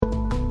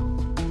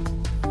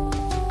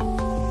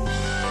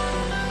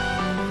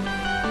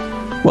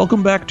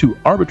Welcome back to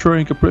Arbitrary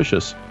and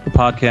Capricious, the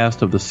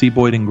podcast of the C.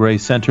 Boyd and Gray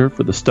Center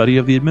for the Study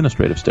of the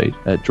Administrative State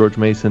at George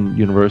Mason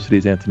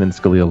University's Antonin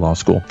Scalia Law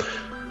School.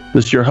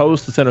 This is your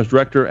host, the Center's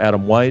Director,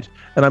 Adam White,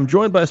 and I'm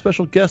joined by a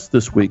special guest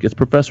this week. It's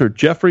Professor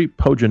Jeffrey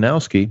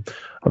Pojanowski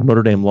of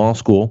Notre Dame Law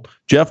School.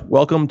 Jeff,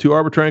 welcome to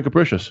Arbitrary and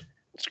Capricious.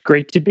 It's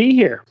great to be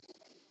here.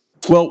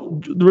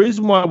 Well, the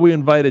reason why we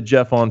invited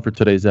Jeff on for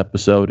today's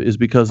episode is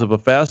because of a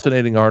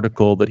fascinating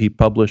article that he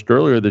published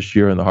earlier this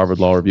year in the Harvard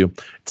Law Review.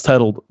 It's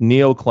titled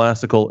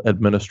Neoclassical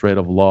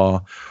Administrative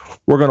Law.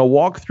 We're going to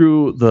walk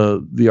through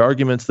the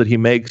arguments that he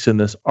makes in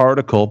this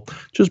article.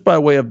 Just by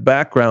way of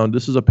background,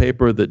 this is a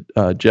paper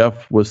that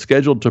Jeff was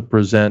scheduled to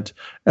present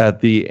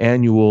at the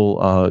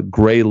annual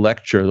Gray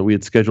Lecture that we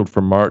had scheduled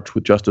for March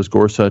with Justice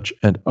Gorsuch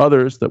and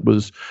others that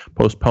was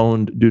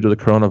postponed due to the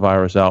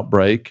coronavirus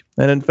outbreak.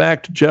 And in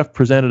fact, Jeff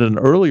presented an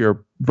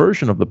earlier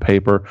version of the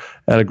paper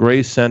at a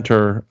Gray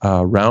Center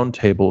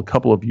roundtable a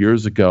couple of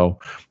years ago.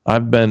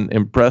 I've been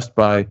impressed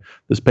by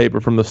this paper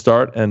from the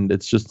start, and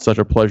it's just such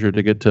a pleasure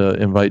to get to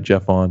invite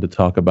Jeff on to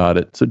talk about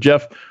it. So,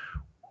 Jeff,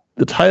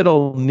 the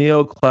title,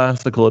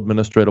 Neoclassical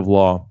Administrative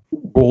Law,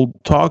 we'll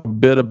talk a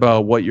bit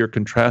about what you're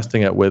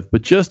contrasting it with,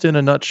 but just in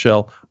a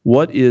nutshell,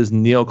 what is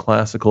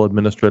neoclassical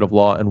administrative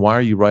law, and why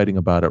are you writing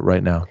about it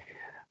right now?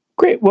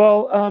 Great.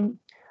 Well,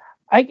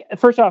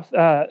 first off,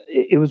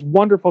 it was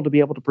wonderful to be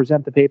able to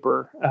present the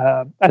paper.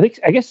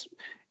 I guess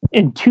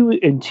in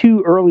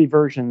two early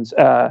versions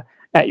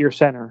at your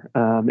center,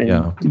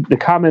 the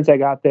comments I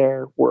got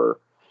there were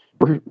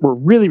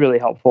really, really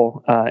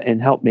helpful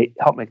and helped make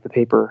the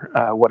paper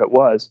what it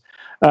was.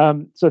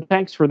 So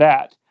thanks for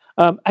that.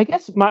 I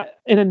guess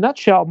in a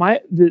nutshell,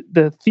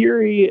 the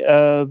theory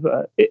of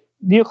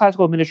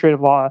neoclassical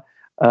administrative law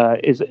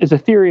is a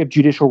theory of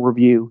judicial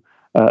review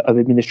of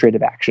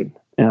administrative action.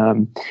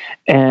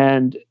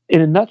 And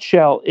in a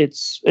nutshell,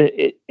 its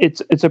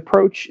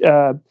approach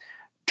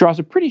draws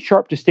a pretty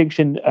sharp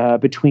distinction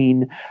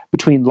between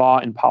law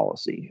and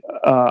policy.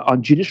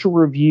 On judicial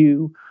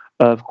review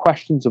of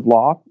questions of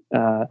law,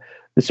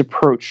 this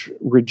approach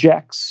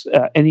rejects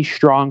any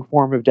strong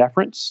form of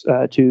deference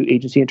to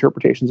agency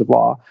interpretations of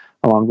law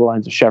along the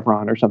lines of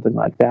Chevron or something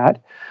like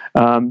that.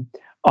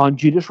 On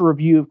judicial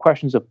review of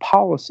questions of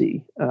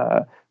policy,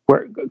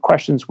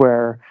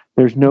 where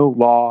there's no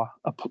law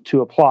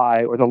to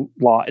apply, or the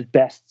law at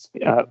best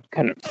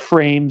kind of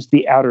frames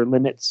the outer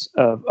limits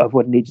of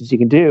what an agency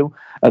can do,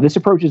 this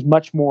approach is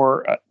much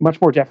more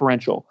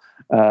deferential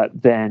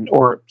than,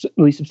 or at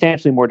least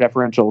substantially more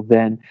deferential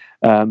than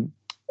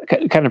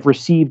kind of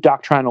received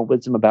doctrinal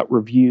wisdom about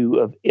review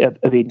of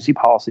agency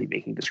policy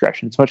making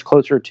discretion. It's much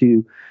closer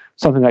to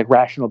something like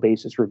rational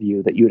basis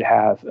review that you would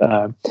have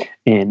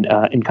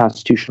in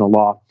constitutional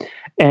law.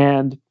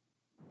 And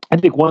I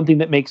think one thing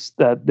that makes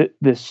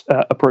this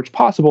approach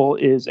possible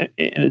is, and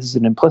this is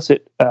an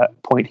implicit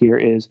point here,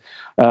 is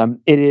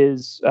it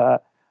is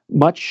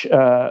much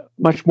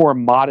more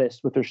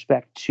modest with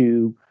respect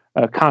to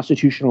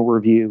constitutional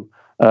review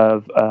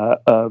of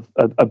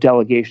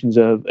delegations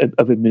of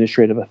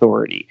administrative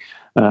authority.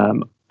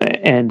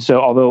 And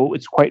so, although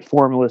it's quite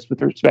formalist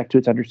with respect to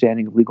its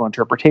understanding of legal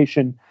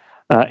interpretation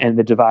and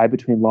the divide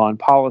between law and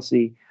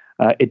policy,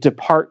 it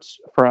departs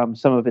from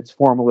some of its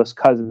formalist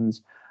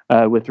cousins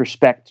with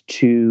respect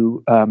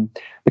to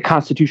the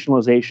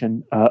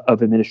constitutionalization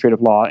of administrative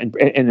law, and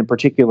in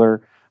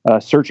particular,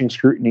 searching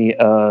scrutiny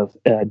of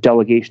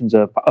delegations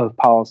of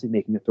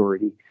policy-making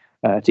authority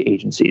to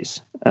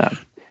agencies.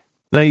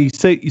 Now, you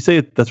say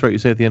that's right. You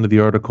say at the end of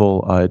the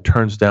article, it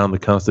turns down the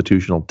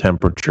constitutional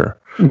temperature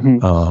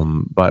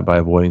by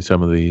avoiding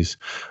some of these.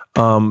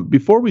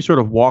 Before we sort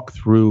of walk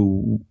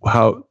through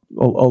how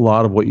a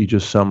lot of what you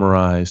just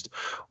summarized,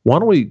 why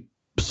don't we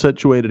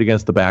situate it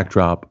against the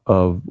backdrop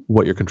of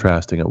what you're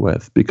contrasting it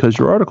with? Because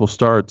your article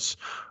starts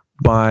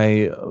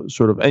by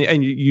sort of,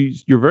 and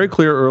you're very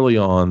clear early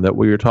on that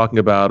what you're talking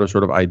about are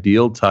sort of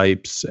ideal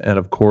types, and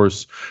of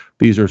course,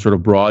 these are sort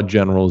of broad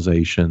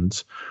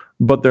generalizations,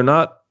 but they're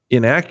not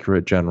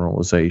inaccurate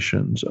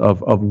generalizations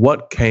of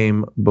what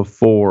came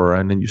before.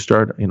 And then you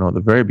start, at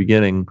the very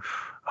beginning,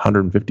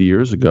 150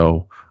 years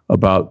ago,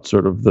 about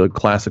sort of the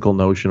classical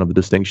notion of the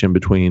distinction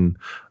between,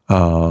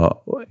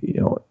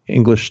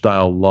 English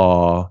style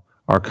law,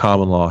 our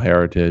common law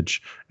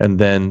heritage, and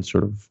then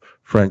sort of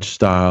French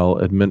style,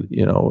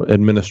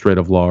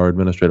 administrative law or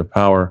administrative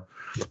power.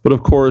 But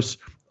of course,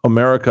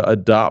 America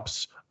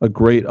adopts a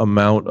great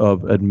amount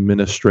of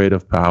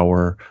administrative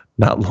power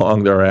not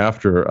long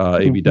thereafter.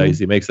 A.B.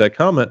 Dicey makes that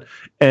comment,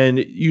 and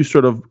you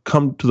sort of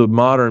come to the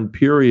modern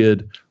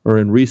period or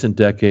in recent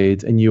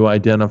decades, and you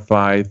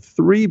identify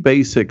three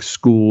basic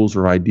schools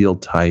or ideal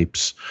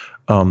types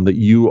that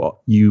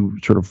you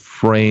sort of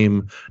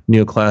frame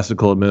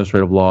neoclassical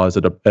administrative law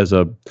as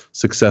a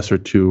successor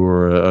to,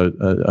 or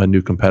a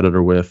new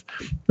competitor with.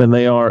 And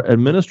they are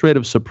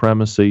administrative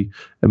supremacy,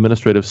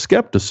 administrative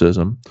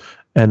skepticism,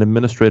 and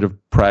administrative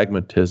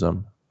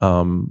pragmatism.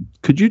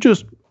 Could you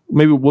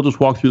maybe we'll just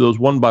walk through those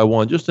one by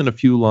one, just in a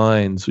few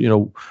lines.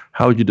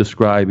 How would you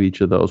describe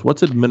each of those?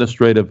 What's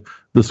the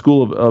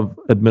school of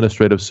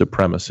administrative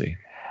supremacy?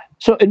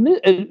 So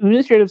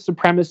administrative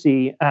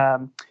supremacy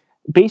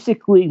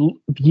basically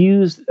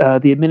views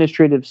the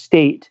administrative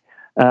state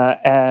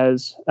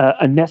as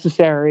a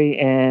necessary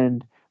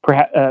and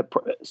perhaps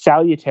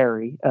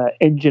salutary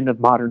engine of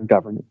modern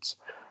governance.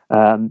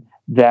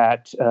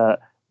 That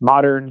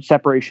modern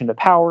separation of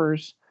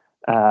powers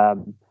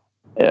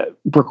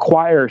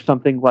require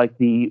something like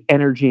the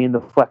energy and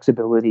the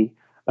flexibility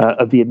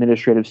of the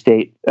administrative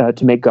state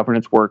to make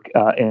governance work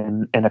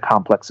in a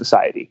complex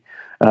society.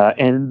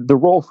 And the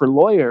role for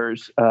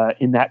lawyers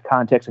in that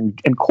context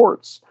and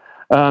courts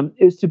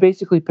is to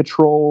basically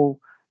patrol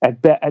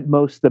at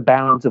most the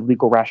bounds of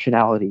legal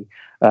rationality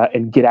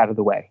and get out of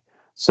the way.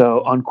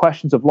 So on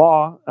questions of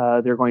law,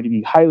 they're going to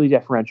be highly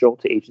deferential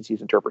to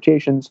agencies'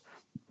 interpretations.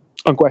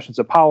 On questions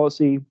of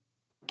policy,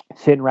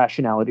 thin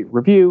rationality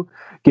review,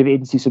 give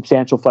agencies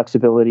substantial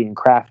flexibility in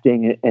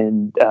crafting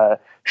and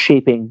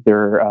shaping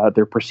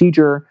their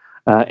procedure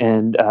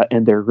and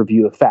their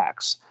review of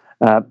facts.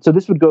 So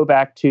this would go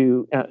back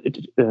to,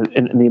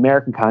 in the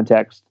American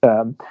context,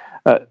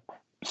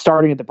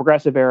 starting at the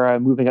Progressive era,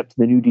 moving up to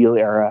the New Deal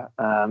era.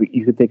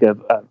 You could think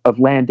of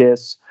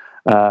Landis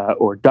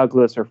or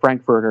Douglas or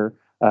Frankfurter,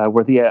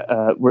 where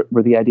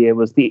the idea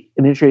was the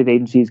administrative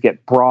agencies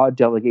get broad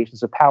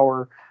delegations of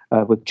power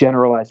with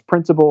generalized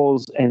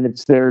principles, and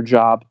it's their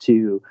job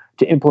to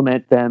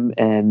implement them,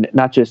 and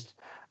not just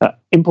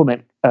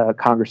implement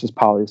Congress's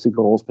policy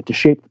goals, but to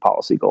shape the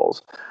policy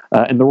goals.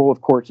 And the role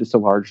of courts is to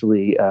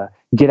largely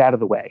get out of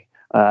the way,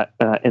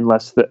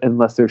 unless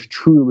there's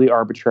truly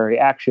arbitrary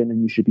action,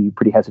 and you should be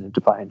pretty hesitant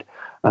to find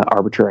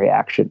arbitrary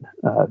action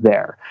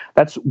there.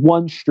 That's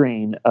one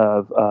strain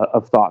of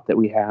thought that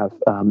we have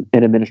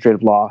in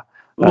administrative law.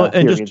 Well,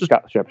 and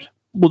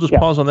we'll just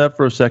pause on that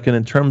for a second.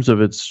 In terms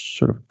of its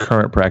sort of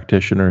current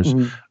practitioners,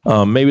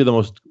 maybe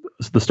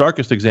the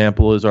starkest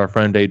example is our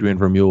friend Adrian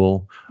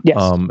Vermeule, yes.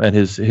 And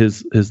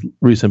his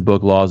recent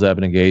book Laws of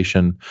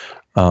Abnegation,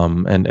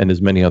 and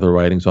his many other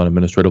writings on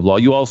administrative law.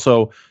 You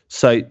also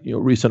cite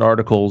recent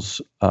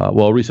articles.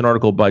 A recent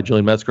article by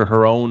Gillian Metzger,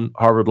 her own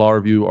Harvard Law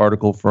Review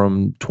article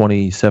from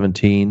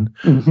 2017,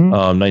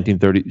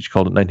 1930. She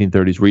called it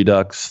 1930s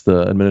Redux: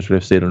 The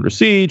Administrative State Under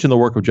Siege, and the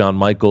work of John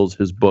Michaels,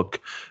 his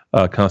book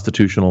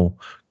Constitutional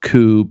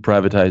Coup: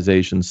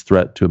 Privatization's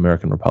Threat to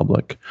American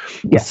Republic.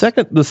 Yes.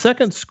 The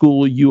second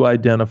school you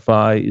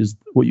identify is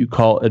what you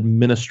call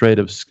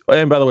administrative.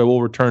 And by the way,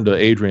 we'll return to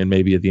Adrian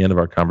maybe at the end of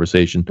our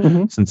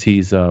conversation, since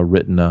he's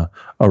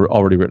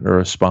already written a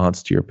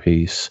response to your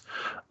piece.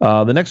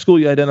 The next school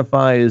you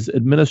identify is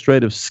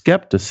administrative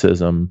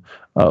skepticism.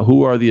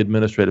 Who are the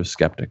administrative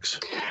skeptics?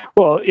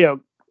 Well,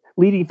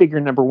 leading figure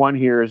number one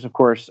here is, of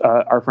course,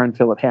 our friend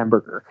Philip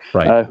Hamburger,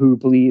 right. Who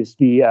believes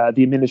the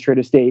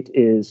administrative state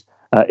is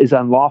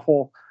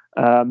unlawful.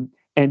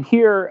 And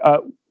here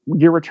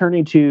you're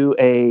returning to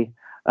a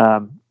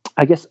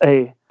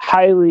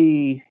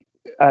highly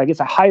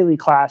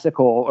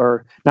classical,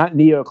 or not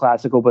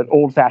neoclassical, but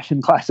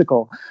old-fashioned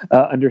classical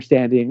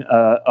understanding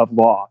of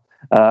law.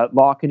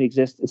 Law can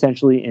exist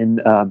essentially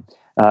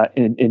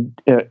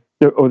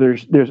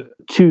there's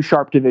two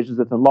sharp divisions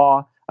of the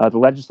law. The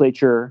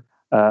legislature.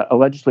 A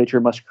legislature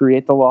must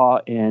create the law,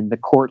 and the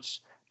court's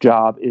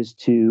job is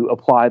to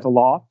apply the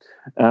law.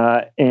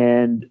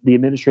 And the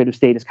administrative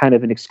state is kind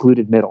of an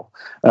excluded middle.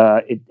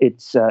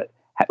 It's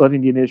letting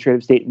the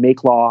administrative state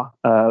make law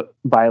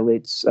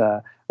violates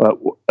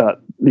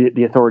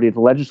the authority of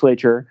the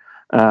legislature,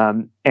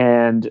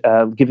 and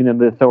giving them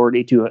the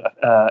authority to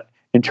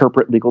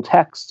interpret legal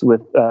texts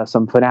with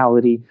some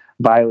finality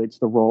violates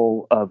the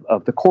role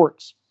of the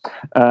courts.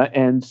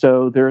 And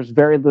so there's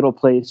very little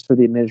place for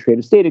the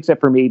administrative state, except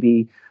for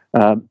maybe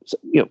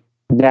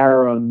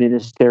narrow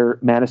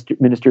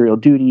ministerial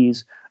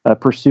duties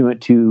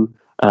pursuant to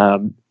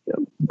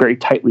very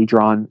tightly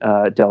drawn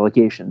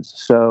delegations.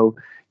 So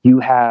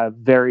you have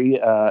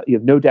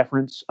no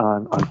deference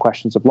on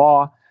questions of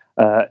law.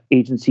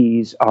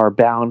 Agencies are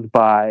bound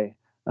by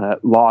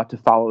law to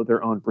follow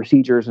their own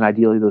procedures, and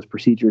ideally those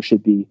procedures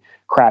should be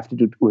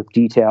crafted with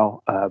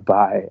detail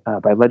by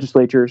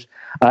legislatures.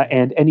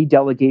 And any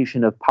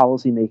delegation of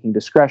policymaking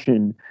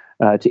discretion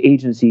to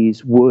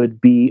agencies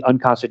would be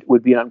an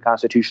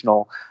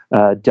unconstitutional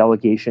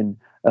delegation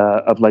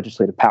of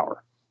legislative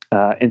power.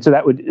 And so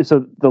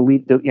the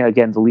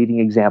leading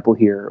example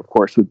here, of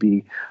course, would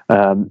be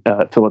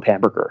Philip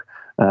Hamburger.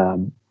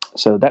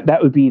 So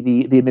that would be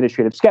the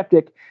administrative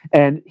skeptic,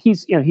 and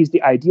he's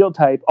the ideal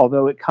type,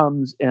 although it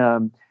comes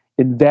in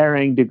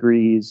varying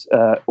degrees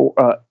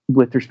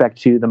with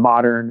respect to the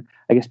modern,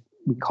 I guess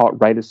we call it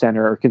right of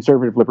center or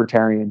conservative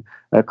libertarian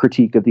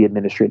critique of the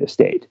administrative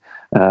state.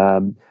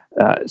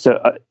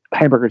 So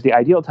Hamburger is the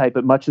ideal type,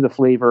 but much of the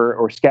flavor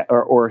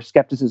or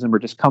skepticism or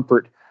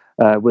discomfort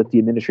with the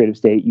administrative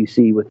state you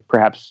see with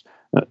perhaps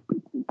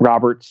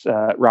Roberts'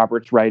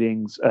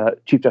 writings,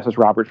 Chief Justice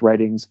Roberts'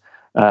 writings.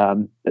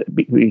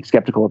 Being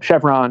skeptical of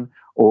Chevron,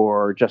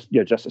 or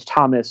Justice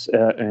Thomas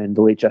and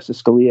the late Justice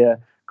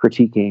Scalia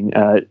critiquing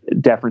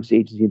deference to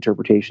agency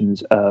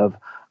interpretations of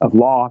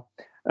law.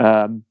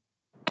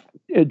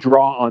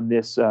 draw on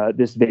this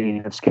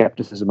vein of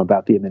skepticism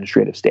about the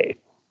administrative state.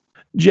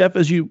 Jeff,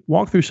 as you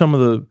walk through some of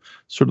the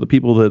sort of the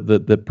people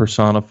that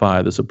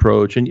personify this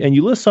approach, and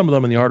you list some of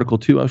them in the article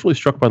too, I was really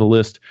struck by the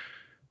list.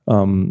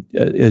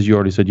 As you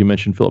already said, you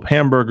mentioned Philip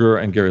Hamburger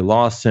and Gary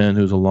Lawson,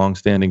 who's a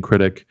longstanding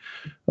critic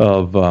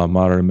of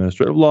modern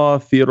administrative law,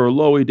 Theodore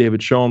Lowy,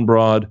 David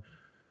Schoenbrod,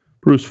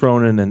 Bruce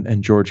Fronin,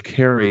 and George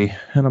Carey.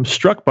 And I'm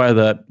struck by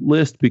that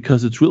list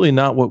because it's really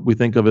not what we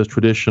think of as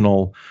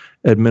traditional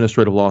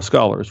administrative law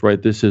scholars,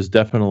 right? This is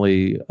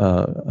definitely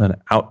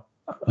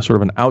sort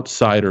of an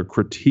outsider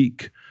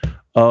critique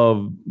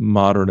of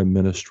modern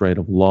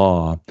administrative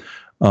law.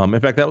 In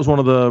fact, that was one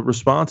of the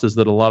responses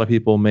that a lot of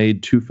people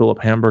made to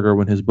Philip Hamburger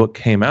when his book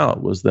came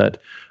out, was that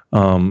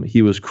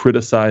he was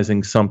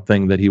criticizing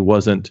something that he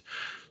wasn't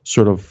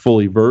sort of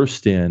fully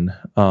versed in.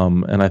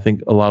 And I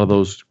think a lot of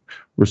those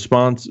a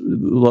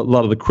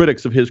lot of the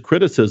critics of his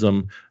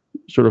criticism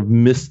sort of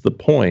missed the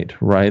point,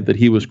 right? That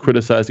he was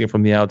criticizing it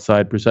from the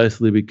outside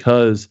precisely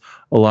because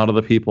a lot of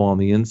the people on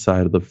the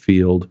inside of the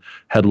field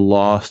had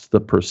lost the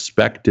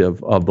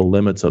perspective of the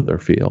limits of their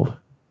field.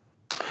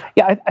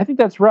 Yeah, I think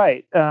that's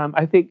right.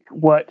 I think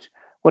what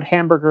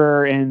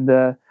Hamburger and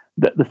the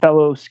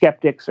fellow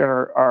skeptics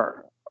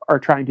are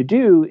trying to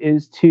do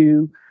is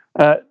to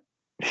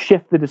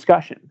shift the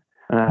discussion.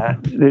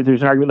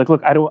 There's an argument like,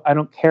 look, I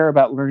don't care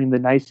about learning the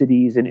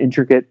niceties and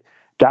intricate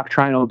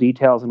doctrinal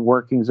details and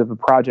workings of a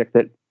project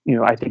that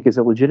I think is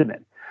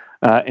illegitimate.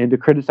 And to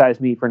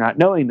criticize me for not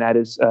knowing that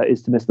is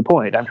to miss the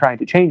point. I'm trying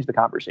to change the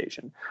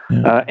conversation,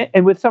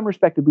 and with some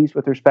respect, at least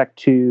with respect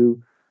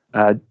to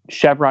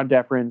Chevron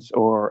deference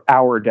or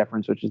our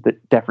deference, which is the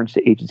deference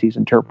to agencies'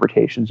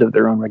 interpretations of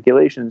their own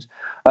regulations.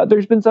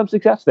 There's been some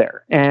success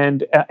there,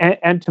 and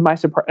to my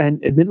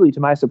and admittedly to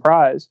my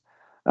surprise,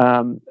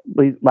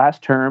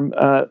 last term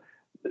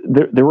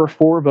there were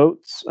 4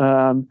 votes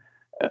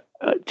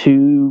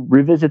to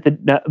revisit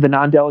the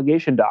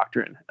non-delegation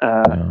doctrine,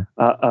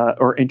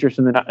 or interest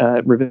in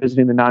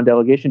revisiting the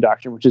non-delegation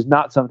doctrine, which is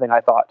not something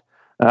I thought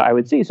I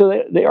would see.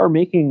 So they are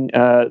making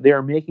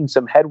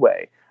some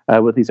headway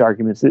with these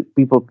arguments that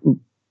people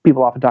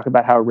often talk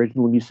about how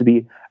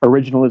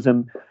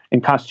originalism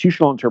and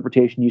constitutional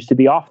interpretation used to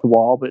be off the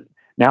wall, but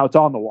now it's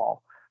on the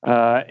wall.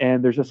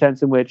 And there's a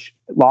sense in which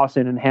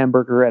Lawson and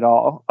Hamburger et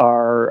al.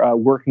 Are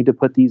working to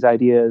put these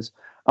ideas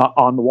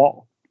on the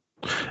wall.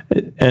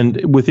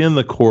 And within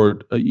the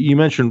court, you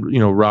mentioned,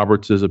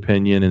 Roberts'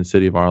 opinion in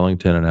City of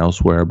Arlington and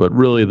elsewhere, but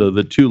really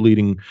the two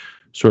leading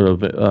sort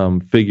of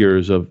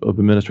figures of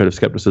administrative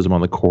skepticism on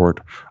the court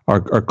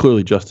are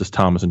clearly Justice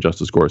Thomas and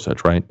Justice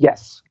Gorsuch, right?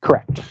 Yes,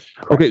 correct.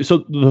 Okay, so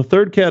the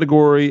third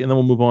category, and then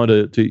we'll move on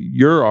to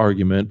your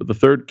argument, but the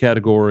third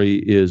category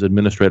is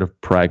administrative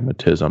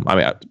pragmatism. I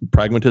mean,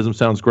 pragmatism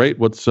sounds great.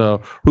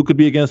 Who could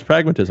be against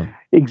pragmatism?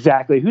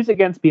 Exactly. Who's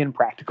against being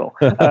practical?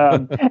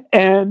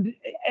 And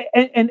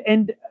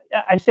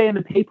I say in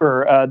the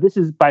paper, this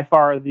is by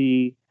far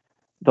the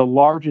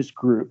largest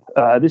group.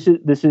 This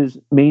is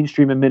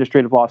mainstream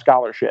administrative law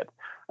scholarship,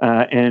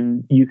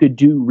 and you could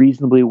do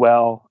reasonably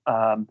well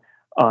on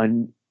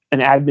an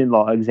admin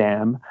law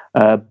exam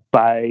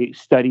by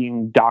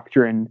studying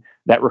doctrine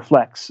that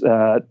reflects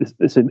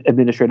this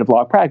administrative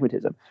law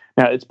pragmatism.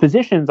 Now, its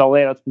positions, I'll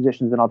lay out its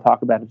positions, and I'll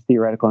talk about its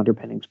theoretical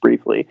underpinnings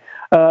briefly.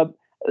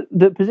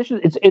 The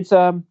position,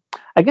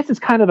 I guess it's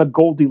kind of a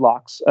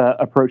Goldilocks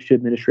approach to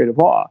administrative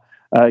law.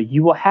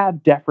 You will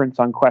have deference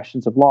on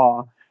questions of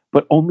law,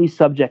 but only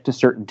subject to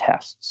certain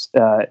tests.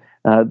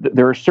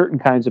 There are certain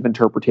kinds of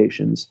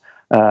interpretations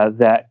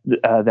that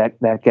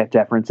get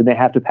deference, and they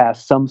have to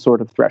pass some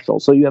sort of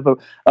threshold. So you have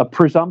a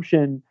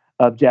presumption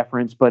of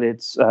deference, but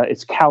it's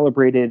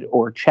calibrated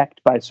or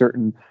checked by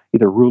certain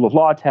either rule of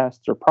law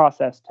tests or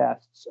process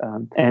tests.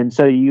 And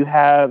so you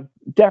have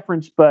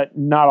deference, but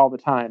not all the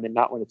time, and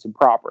not when it's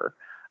improper.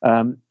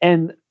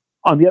 And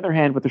on the other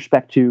hand, with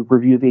respect to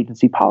review of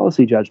agency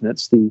policy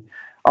judgments, the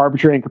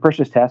arbitrary and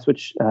capricious test,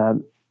 which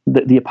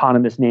the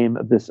eponymous name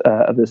of this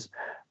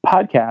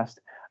podcast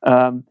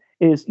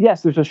is,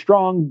 yes, there's a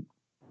strong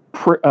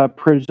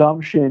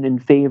presumption in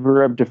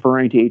favor of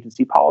deferring to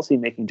agency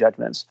policy-making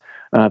judgments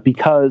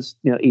because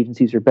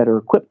agencies are better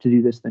equipped to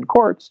do this than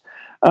courts.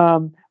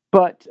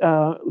 But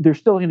there's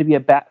still going to be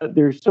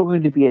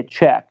a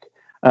check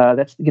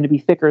that's going to be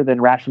thicker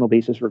than rational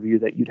basis review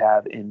that you'd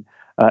have in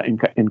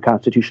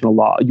constitutional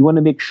law. You want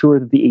to make sure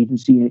that the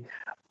agency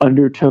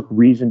undertook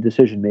reasoned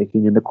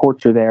decision-making, and the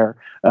courts are there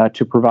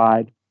to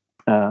provide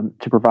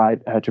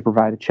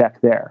a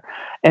check there.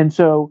 And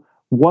so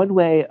one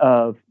way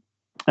of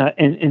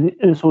and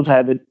this will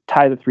tie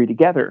the three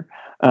together.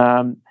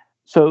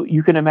 So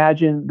you can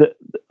imagine that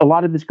a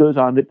lot of this goes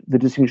on the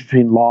distinction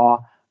between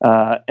law,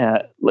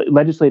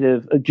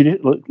 legislative,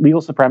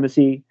 legal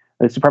supremacy,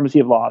 the supremacy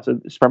of law, so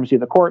supremacy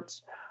of the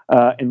courts,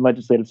 and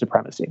legislative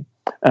supremacy.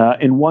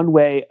 And one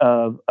way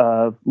of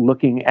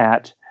looking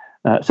at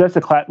so that's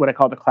what I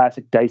call the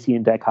classic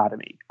Diceian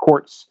dichotomy: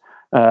 courts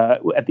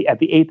at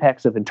the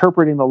apex of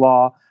interpreting the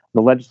law,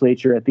 the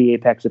legislature at the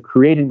apex of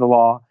creating the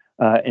law,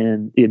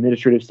 and the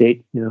administrative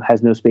state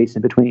has no space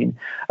in between.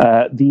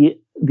 The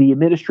the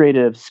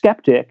administrative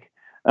skeptic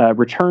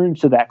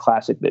returns to that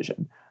classic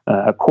vision.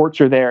 Courts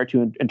are there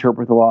to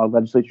interpret the law.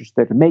 Legislatures are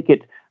there to make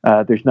it.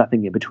 There's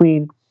nothing in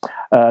between.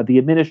 The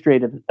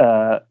administrative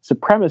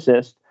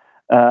supremacist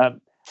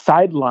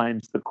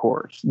sidelines the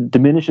courts,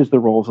 diminishes the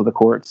roles of the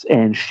courts,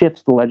 and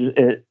shifts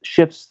the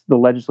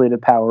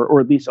legislative power,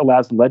 or at least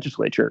allows the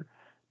legislature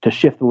to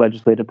shift the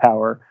legislative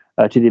power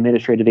to the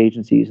administrative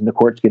agencies, and the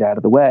courts get out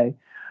of the way.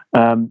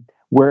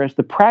 Whereas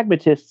the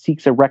pragmatist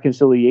seeks a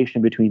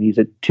reconciliation between these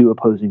two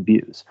opposing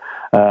views.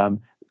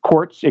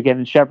 Courts, again,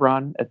 in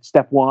Chevron, at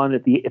step one,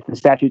 if the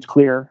statute's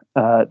clear,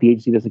 the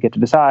agency doesn't get to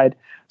decide.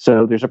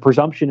 So there's a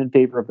presumption in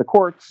favor of the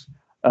courts,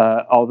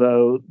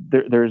 although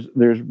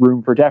there's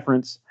room for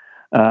deference.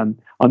 On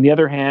the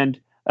other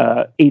hand,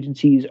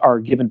 agencies are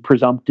given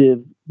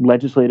presumptive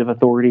legislative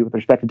authority with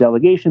respect to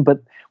delegation,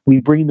 but we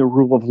bring the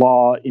rule of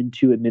law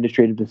into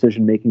administrative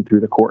decision-making through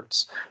the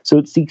courts. So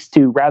it seeks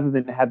to, rather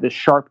than have this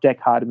sharp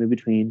dichotomy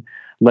between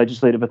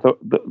the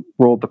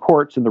role of the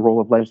courts and the role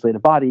of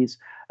legislative bodies,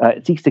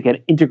 it seeks to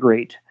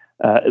integrate,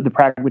 the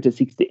pragmatist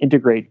seeks to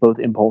integrate both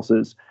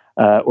impulses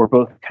or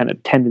both kind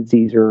of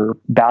tendencies or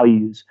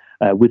values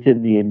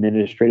within the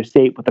administrative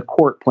state, with the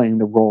court playing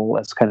the role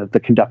as kind of the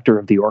conductor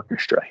of the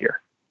orchestra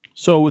here.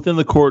 So within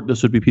the court,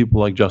 this would be people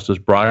like Justice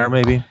Breyer,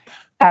 maybe?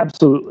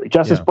 Absolutely.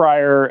 Justice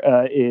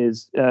Breyer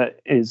is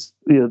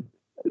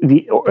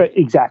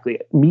exactly.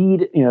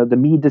 Mead, the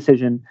Mead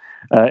decision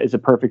is a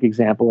perfect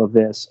example of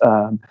this.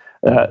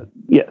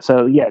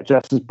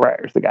 Justice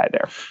Breyer is the guy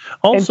there.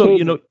 Also,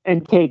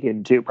 and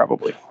Kagan too,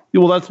 probably.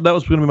 Well, that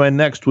was going to be my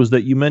next. Was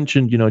that you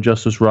mentioned,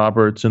 Justice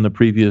Roberts in the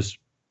previous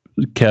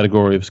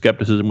category of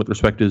skepticism with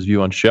respect to his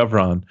view on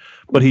Chevron,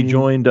 but he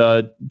joined.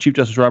 Chief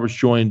Justice Roberts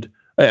joined.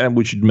 And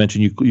we should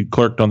mention you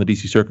clerked on the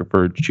D.C. Circuit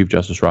for Chief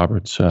Justice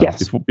Roberts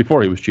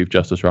before he was Chief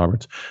Justice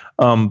Roberts.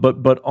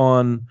 But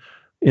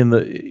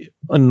in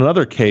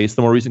another case,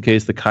 the more recent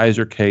case, the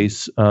Kaiser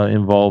case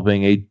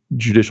involving a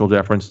judicial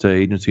deference to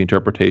agency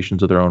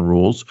interpretations of their own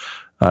rules,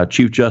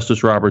 Chief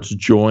Justice Roberts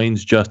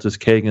joins Justice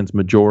Kagan's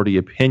majority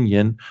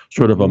opinion,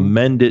 sort of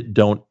amend it,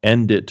 don't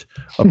end it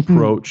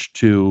approach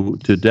to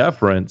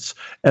deference,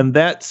 and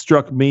that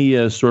struck me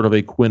as sort of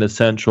a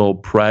quintessential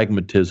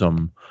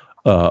pragmatism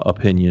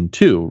opinion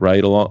too,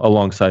 right?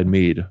 Alongside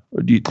Mead,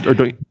 do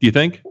you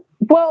think?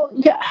 Well,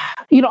 yeah,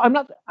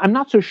 I'm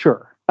not so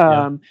sure.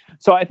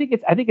 So I think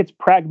it's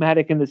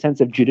pragmatic in the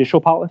sense of judicial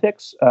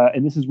politics,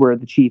 and this is where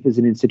the chief is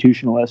an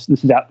institutionalist.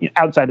 This is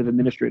outside of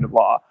administrative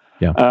law.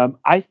 Yeah.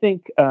 I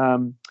think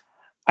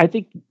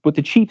what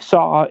the chief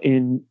saw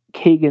in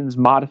Kagan's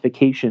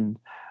modification,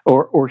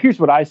 or here's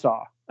what I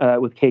saw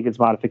with Kagan's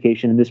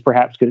modification, and this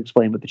perhaps could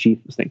explain what the chief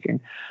was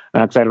thinking,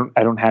 because I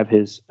don't have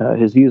his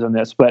views on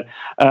this. But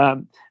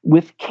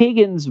with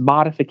Kagan's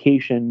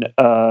modification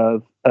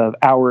of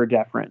our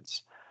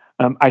deference,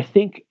 I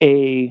think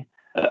a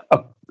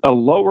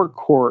lower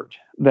court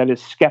that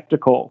is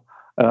skeptical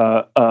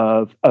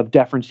of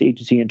deference to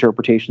agency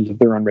interpretations of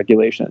their own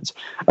regulations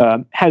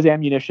has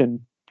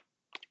ammunition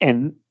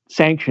and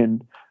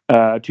sanction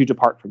to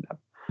depart from them.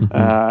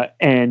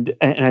 And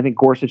I think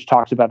Gorsuch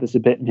talks about this a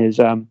bit in his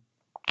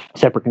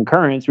separate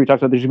concurrence, where he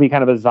talks about there's going to be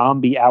kind of a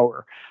zombie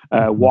hour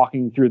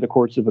walking through the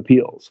courts of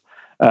appeals.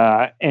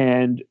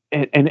 And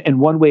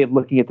one way of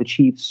looking at the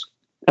chief's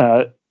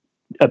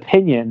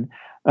opinion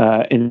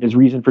and his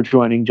reason for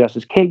joining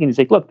Justice Kagan is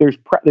like, look,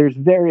 there's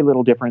very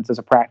little difference as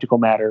a practical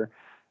matter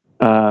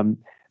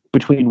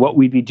between what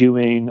we'd be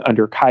doing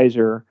under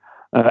Kaiser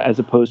as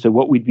opposed to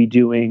what we'd be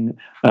doing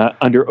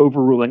under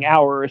overruling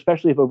Auer,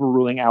 especially if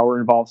overruling Auer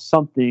involves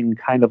something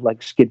kind of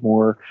like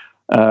Skidmore,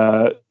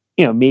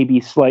 maybe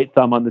slight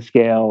thumb on the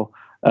scale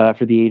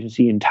for the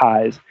agency in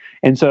ties.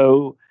 And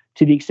so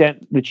to the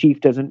extent the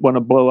chief doesn't want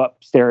to blow up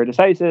stare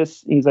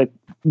decisis, he's like,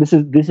 this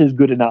is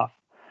good enough.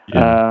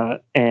 Yeah.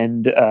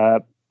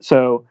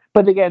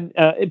 But again,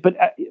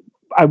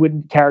 I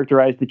wouldn't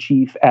characterize the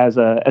chief as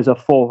a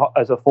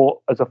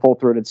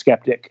full-throated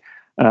skeptic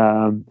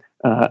on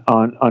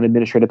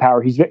administrative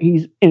power. He's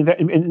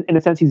in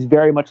a sense, he's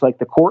very much like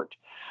the court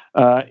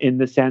in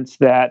the sense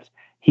that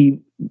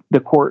the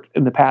court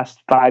in the past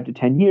 5 to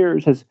 10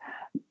 years has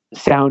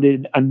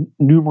sounded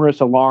numerous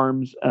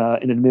alarms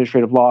in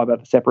administrative law about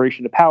the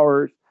separation of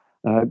powers,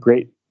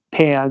 great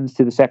pans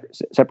to the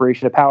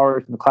separation of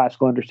powers and the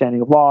classical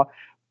understanding of law,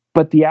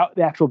 but the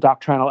actual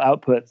doctrinal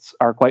outputs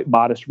are quite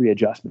modest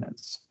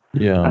readjustments.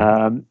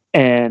 Yeah,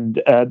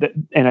 and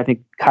I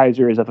think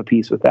Kaiser is of a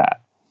piece with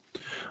that.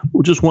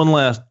 Well, just one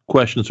last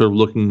question, sort of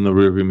looking in the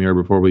rearview mirror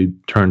before we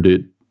turn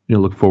to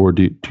look forward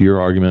to your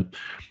argument.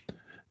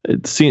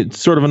 It's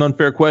sort of an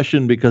unfair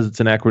question because it's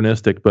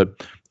anachronistic,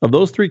 but of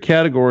those three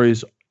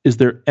categories, is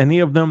there any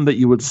of them that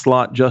you would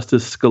slot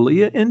Justice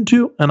Scalia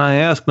into? And I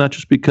ask not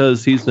just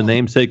because he's the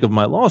namesake of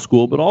my law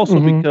school, but also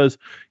because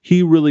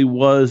he really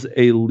was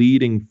a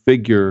leading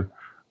figure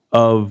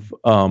of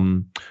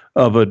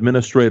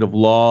administrative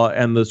law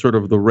and the sort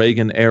of the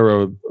Reagan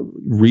era,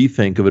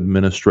 rethink of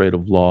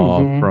administrative law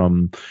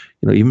from,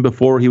 even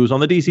before he was on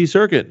the DC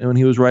circuit, and when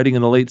he was writing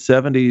in the late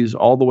 70s,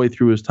 all the way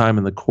through his time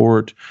in the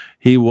court.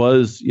 He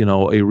was,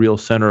 a real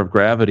center of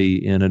gravity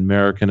in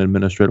American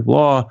administrative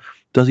law.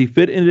 Does he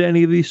fit into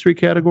any of these three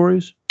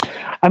categories?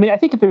 I mean, I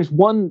think if there's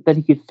one that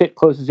he could fit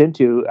closest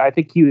into, I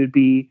think he would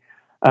be,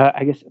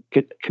 I guess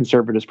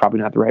conservative is probably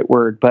not the right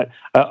word, but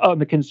on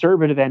the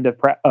conservative end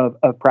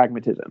of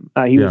pragmatism.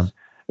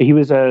 He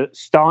was a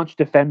staunch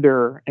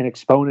defender and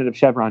exponent of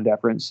Chevron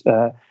deference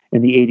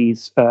in the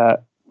 80s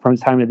from his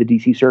time in the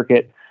D.C.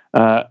 Circuit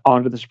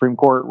onto the Supreme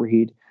Court, where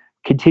he'd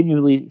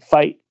continually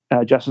fight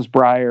Justice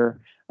Breyer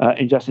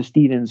and Justice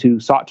Stevens, who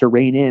sought to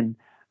rein in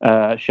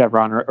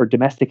Chevron or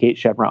domesticate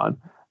Chevron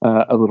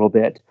a little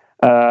bit.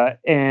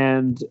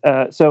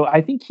 So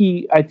I think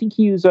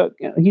he's a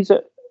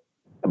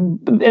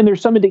and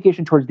there's some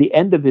indication towards the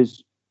end of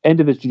his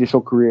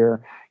judicial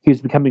career, he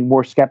was becoming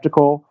more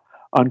skeptical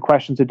on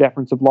questions of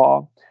deference of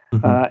law,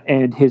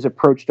 and his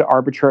approach to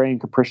arbitrary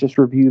and capricious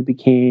review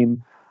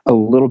became a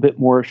little bit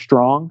more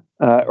strong,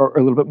 or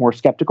a little bit more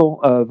skeptical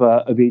of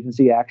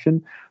agency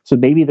action. So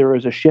maybe there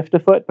was a shift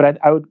afoot, but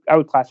I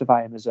would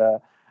classify him as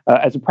a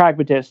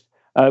pragmatist,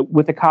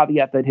 with the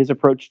caveat that his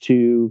approach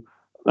to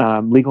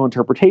legal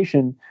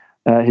interpretation,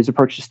 his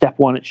approach to step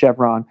one at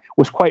Chevron,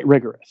 was quite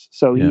rigorous.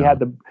 So he had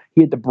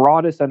the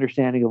broadest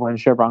understanding of when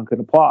Chevron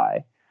could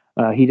apply.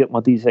 He didn't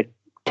want these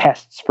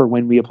tests for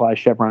when we apply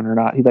Chevron or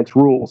not. He likes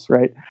rules,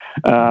 right?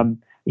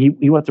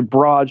 He wants a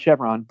broad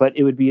Chevron, but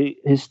it would be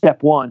his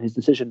step one, his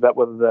decision about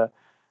whether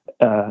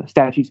the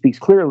statute speaks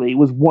clearly,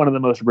 was one of the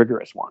most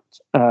rigorous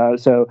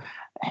ones. So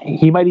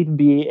he might even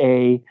be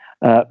a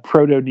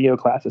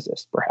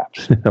proto-neoclassicist,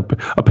 perhaps.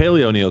 A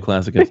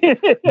paleo-neoclassicist.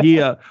 He,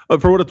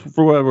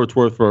 for whatever it's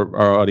worth, for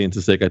our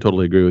audience's sake, I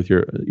totally agree with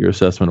your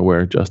assessment of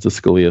where Justice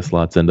Scalia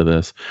slots into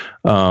this.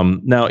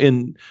 Now,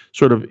 in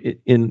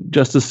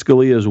Justice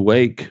Scalia's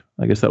wake,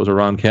 I guess that was a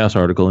Ron Cass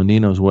article, in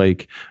Nino's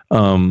wake,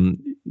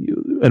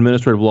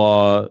 administrative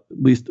law, at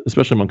least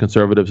especially among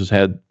conservatives, has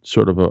had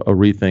sort of a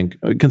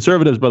rethink.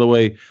 Conservatives, by the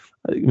way,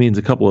 it means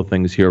a couple of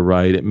things here,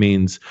 right? It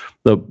means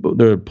the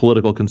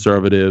political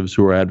conservatives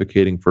who are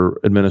advocating for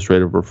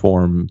administrative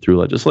reform through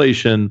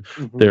legislation.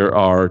 There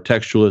are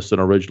textualists and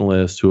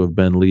originalists who have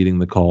been leading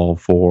the call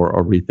for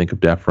a rethink of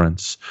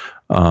deference,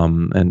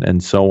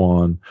 and so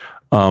on.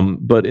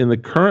 But in the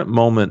current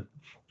moment,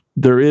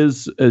 there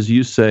is, as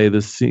you say,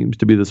 this seems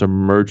to be this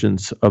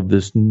emergence of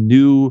this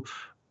new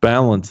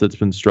balance that's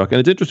been struck. And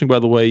it's interesting, by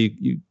the way,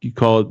 you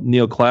call it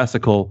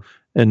neoclassical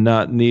and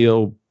not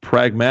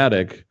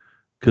neo-pragmatic,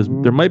 because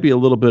there might be a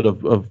little bit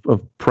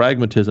of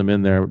pragmatism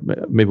in there.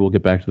 Maybe we'll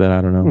get back to that.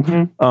 I don't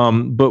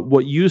know. But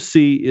what you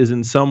see is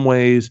in some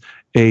ways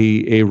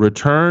a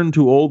return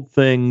to old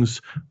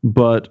things,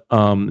 but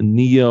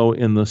neo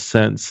in the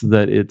sense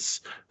that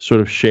it's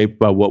sort of shaped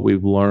by what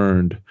we've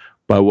learned,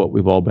 by what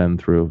we've all been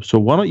through.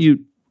 So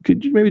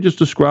could you maybe just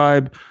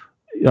describe,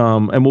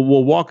 and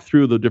we'll walk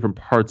through the different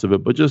parts of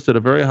it, but just at a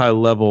very high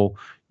level,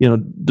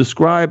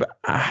 describe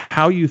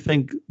how you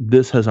think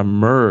this has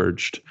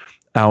emerged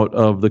out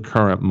of the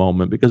current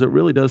moment, because it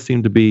really does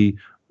seem to be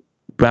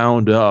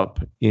bound up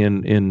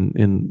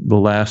in the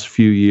last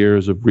few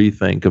years of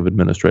rethink of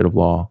administrative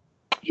law.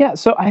 Yeah,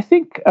 so I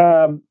think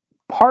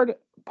part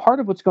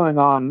of what's going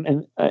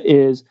on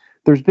is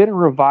there's been a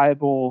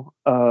revival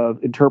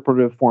of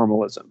interpretive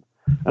formalism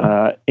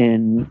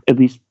in at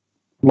least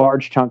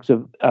large chunks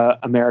of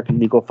American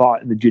legal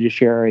thought in the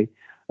judiciary,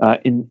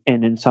 and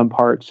in some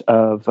parts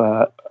of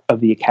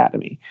the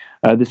academy.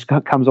 This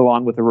comes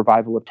along with the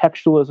revival of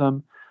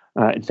textualism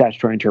in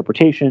statutory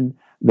interpretation,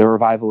 the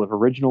revival of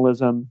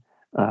originalism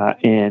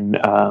in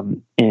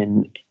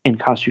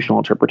constitutional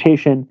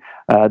interpretation,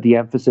 the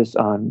emphasis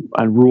on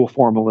rule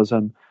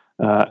formalism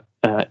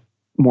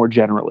more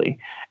generally.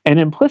 And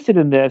implicit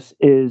in this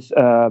is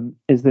the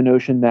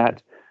notion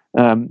that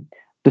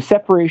the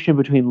separation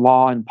between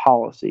law and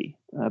policy,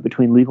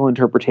 between legal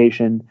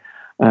interpretation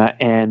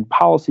and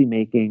policy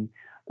making,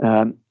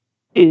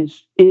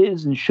 is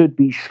and should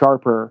be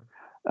sharper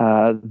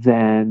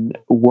than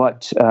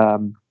what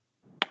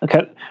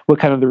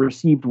kind of the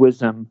received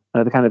wisdom,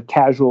 the kind of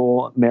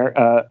casual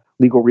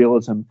legal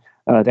realism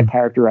that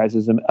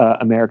characterizes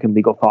American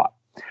legal thought.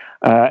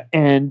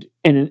 And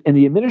in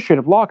the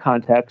administrative law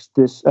context,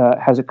 this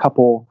has a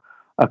couple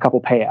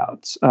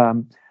payouts.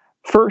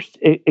 First,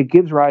 it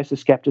gives rise to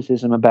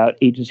skepticism about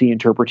agency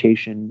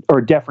interpretation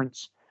or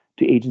deference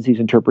to agencies'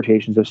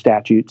 interpretations of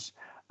statutes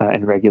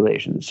and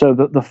regulations. So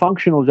the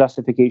functional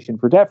justification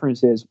for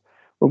deference is,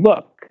 well,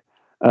 look,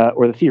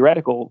 or the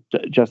theoretical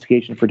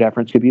justification for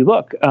deference could be,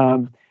 look,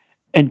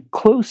 in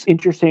close,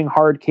 interesting,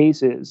 hard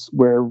cases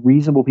where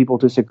reasonable people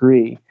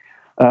disagree,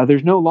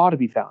 there's no law to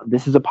be found.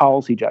 This is a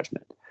policy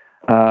judgment.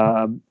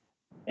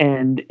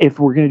 And if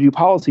we're going to do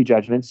policy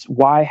judgments,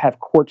 why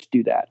have courts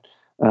do that?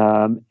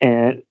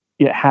 And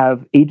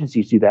have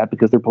agencies do that,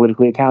 because they're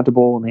politically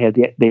accountable and they have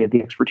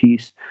the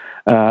expertise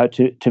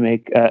to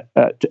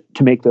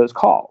make those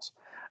calls.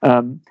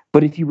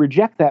 But if you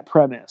reject that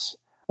premise,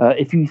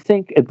 if you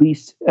think, at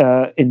least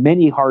in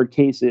many hard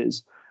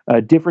cases,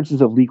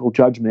 differences of legal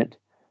judgment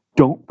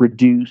don't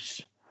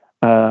reduce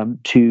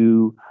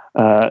to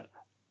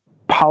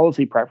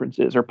policy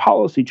preferences or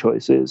policy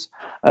choices,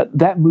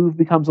 that move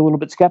becomes a little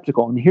bit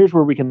skeptical. And here's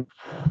where we can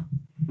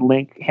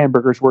link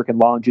Hamburger's work in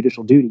Law and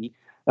Judicial Duty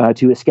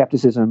to a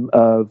skepticism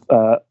of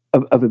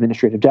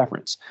administrative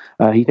deference.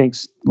 He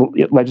thinks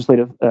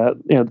legislative,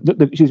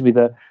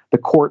 the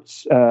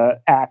courts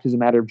act as a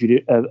matter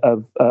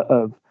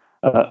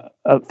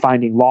of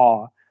finding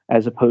law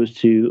as opposed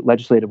to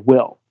legislative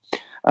will,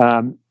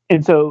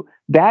 and so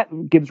that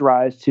gives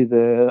rise to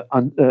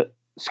the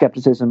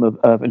skepticism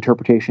of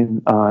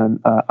interpretation on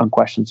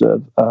questions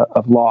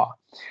of law.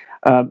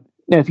 Now,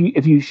 if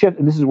you shift,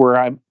 and this is where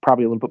I'm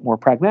probably a little bit more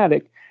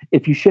pragmatic,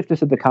 if you shift this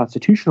to the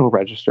constitutional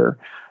register,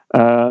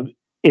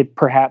 it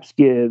perhaps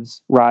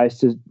gives rise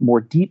to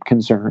more deep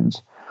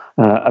concerns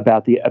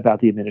about the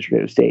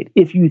administrative state.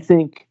 If you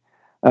think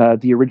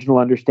the original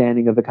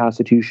understanding of the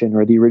Constitution,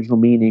 or the original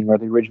meaning, or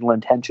the original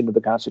intention of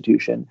the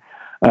Constitution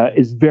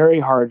is very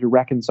hard to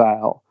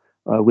reconcile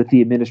with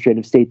the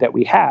administrative state that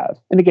we have,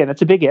 and again,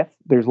 that's a big if.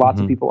 There's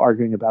lots of people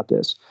arguing about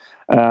this.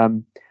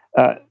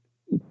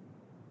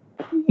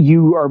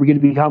 You are going to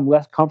become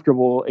less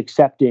comfortable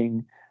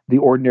accepting the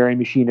ordinary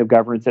machine of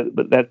governance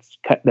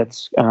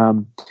that's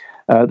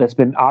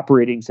been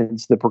operating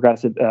since the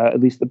progressive, at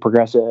least the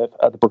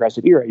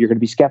progressive era. You're going to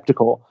be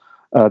skeptical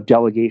of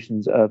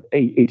delegations of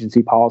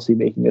agency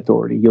policy-making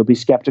authority. You'll be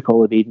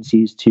skeptical of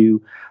agencies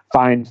to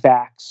find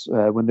facts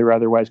when there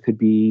otherwise could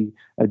be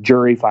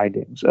jury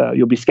findings.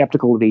 You'll be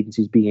skeptical of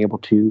agencies being able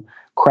to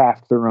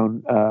craft their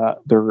own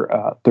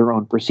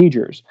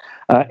procedures.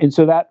 And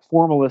so that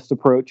formalist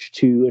approach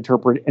to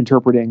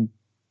interpreting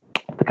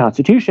the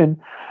Constitution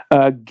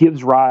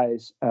gives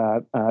rise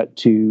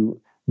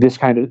to this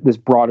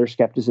broader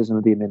skepticism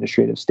of the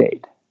administrative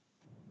state.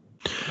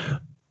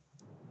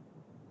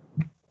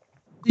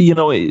 In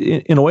a way,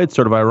 it's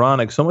sort of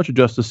ironic. So much of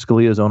Justice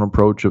Scalia's own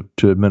approach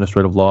to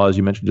administrative law, as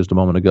you mentioned just a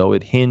moment ago,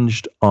 it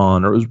hinged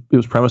on, or it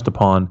was premised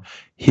upon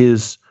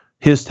his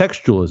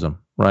textualism,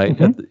 right?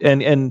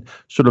 Mm-hmm. And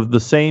sort of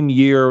the same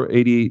year,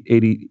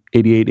 88,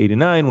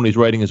 89, when he's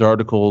writing his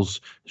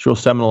articles, his real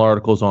seminal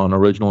articles on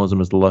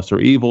originalism as the lesser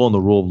evil and the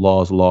rule of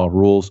law as the law of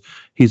rules,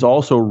 he's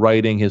also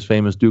writing his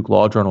famous Duke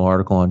Law Journal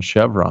article on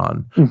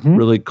Chevron,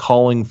 really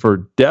calling for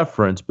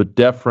deference, but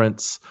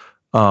deference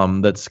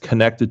that's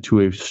connected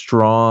to a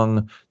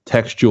strong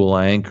textual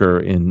anchor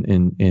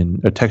in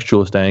a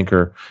textualist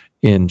anchor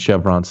in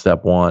Chevron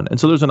Step 1. And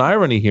so there's an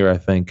irony here, I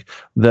think,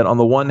 that on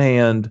the one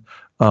hand,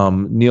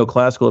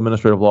 neoclassical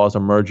administrative law is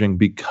emerging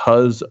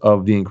because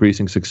of the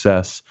increasing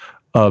success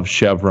of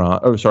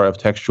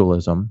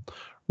textualism,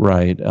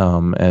 right,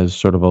 as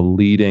sort of a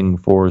leading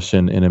force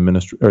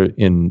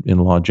in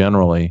law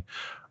generally.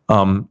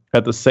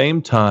 At the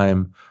same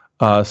time,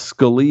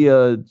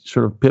 Scalia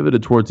sort of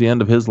pivoted towards the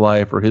end of his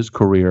life or his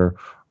career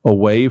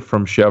away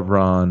from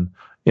Chevron,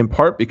 in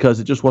part because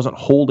it just wasn't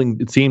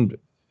holding. It seemed,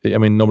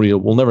 nobody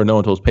will never know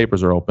until his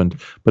papers are opened,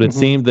 but it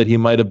seemed that he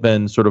might have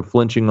been sort of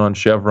flinching on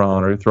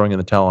Chevron or throwing in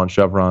the towel on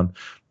Chevron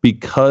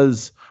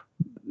because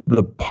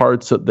the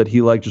parts that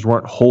he liked just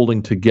weren't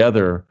holding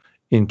together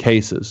in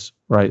cases,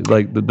 right?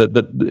 Like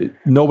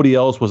nobody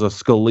else was a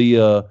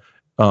Scalia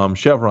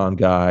Chevron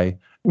guy.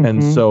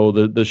 And so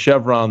the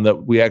Chevron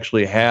that we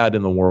actually had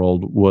in the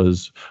world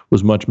was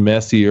much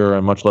messier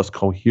and much less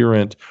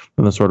coherent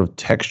than the sort of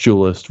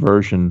textualist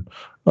version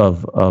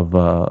of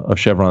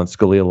Chevron that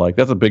Scalia liked.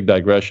 That's a big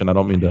digression. I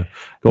don't mean to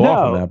go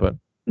off on that, but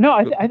no,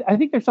 I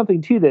think there's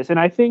something to this, and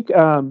I think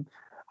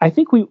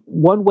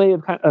one way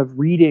of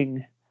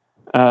reading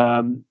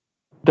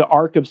the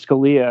arc of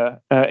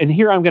Scalia, and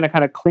here I'm going to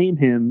kind of claim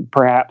him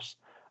perhaps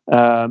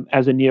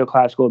as a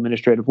neoclassical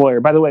administrative lawyer.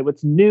 By the way,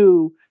 what's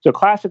new? So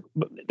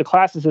the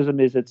classicism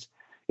is it's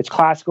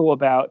classical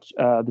about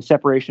the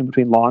separation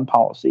between law and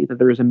policy, that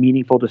there is a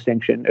meaningful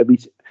distinction, at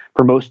least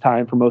for most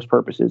time, for most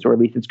purposes, or at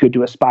least it's good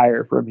to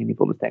aspire for a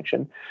meaningful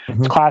distinction.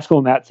 It's classical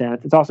in that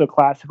sense. It's also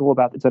classical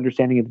about its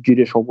understanding of the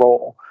judicial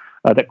role,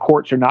 that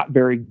courts are not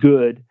very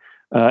good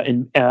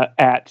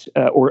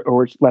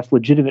or it's less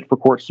legitimate for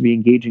courts to be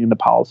engaging in the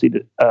policy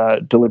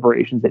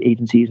deliberations that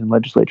agencies and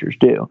legislatures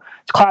do.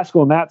 It's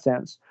classical in that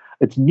sense.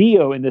 It's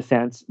neo in the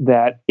sense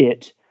that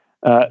it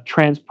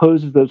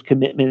transposes those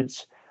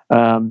commitments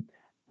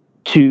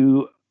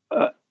to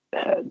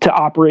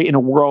operate in a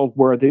world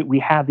where we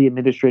have the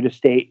administrative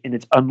state and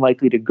it's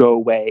unlikely to go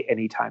away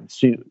anytime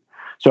soon.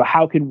 So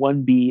how can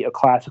one be a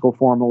classical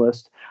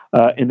formalist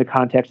in the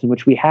context in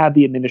which we have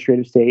the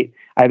administrative state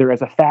either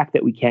as a fact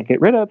that we can't get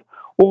rid of,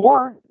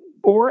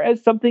 or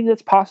as something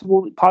that's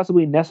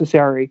possibly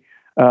necessary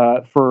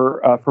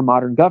for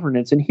modern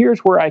governance? And here's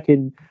where I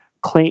can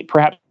claim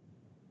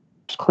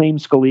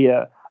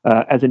Scalia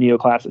as a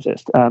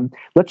neoclassicist.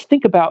 Let's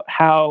think about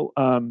how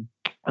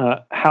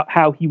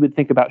he would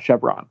think about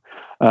Chevron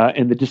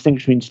and the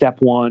distinction between Step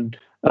 1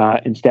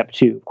 and Step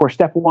 2. Of course,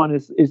 Step 1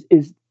 is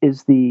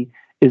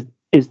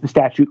the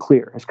statute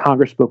clear? Has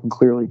Congress spoken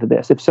clearly to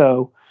this? If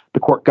so, the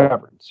court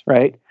governs,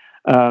 right?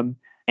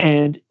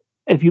 And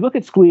if you look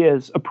at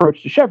Scalia's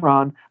approach to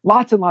Chevron,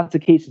 lots and lots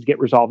of cases get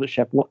resolved at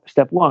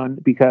step one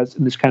because,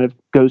 and this kind of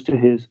goes to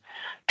his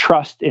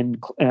trust in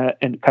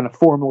and kind of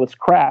formalist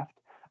craft.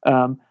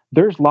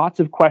 There's lots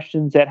of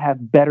questions that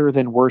have better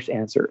than worse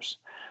answers,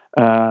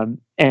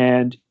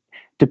 and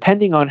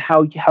depending on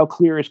how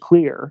clear is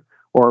clear,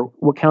 or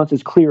what counts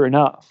as clear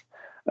enough.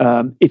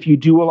 If you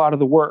do a lot of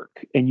the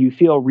work and you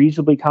feel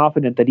reasonably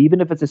confident that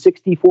even if it's a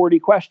 60-40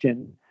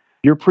 question,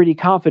 you're pretty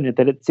confident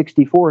that it's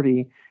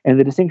 60-40, and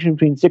the distinction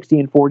between 60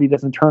 and 40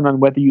 doesn't turn on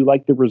whether you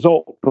like the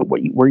result, but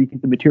where you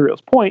think the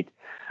materials point.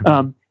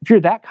 If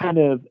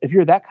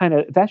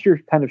that's your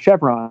kind of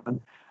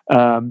Chevron,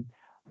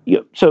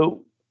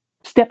 so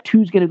step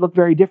two is going to look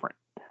very different.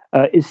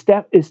 Is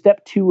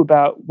step two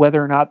about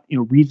whether or not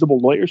reasonable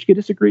lawyers could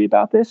disagree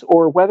about this,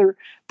 or whether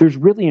there's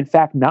really in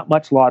fact not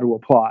much law to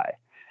apply,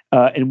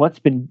 and what's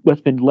been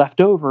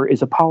left over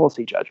is a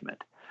policy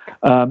judgment.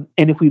 And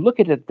if we look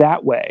at it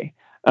that way.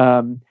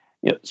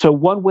 So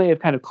one way of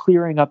kind of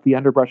clearing up the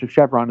underbrush of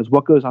Chevron is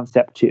what goes on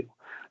step two.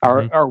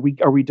 Are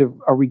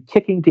we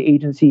kicking to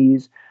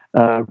agencies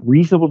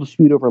reasonable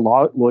dispute over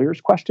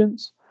lawyers'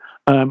 questions,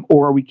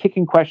 or are we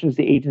kicking questions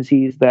to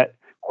agencies that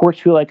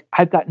courts feel like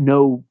I've got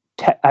no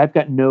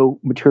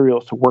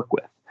materials to work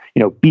with?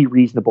 Be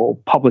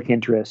reasonable, public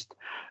interest,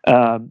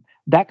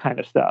 that kind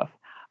of stuff.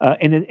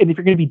 And if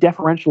you're going to be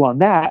deferential on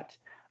that.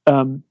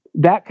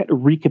 That kind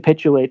of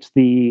recapitulates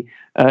the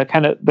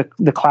kind of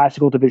the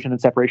classical division and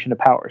separation of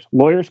powers.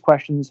 Lawyers'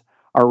 questions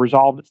are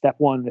resolved at step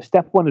one. If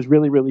step one is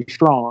really, really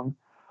strong,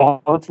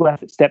 all that's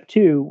left at step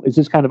two is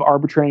this kind of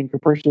arbitrary and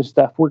capricious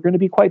stuff. We're going to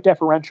be quite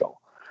deferential,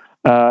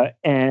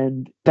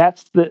 and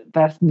that's the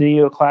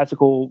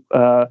neoclassical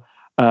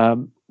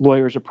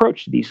lawyers'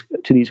 approach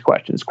to these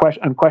questions.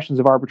 On questions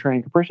of arbitrary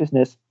and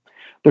capriciousness,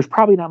 there's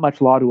probably not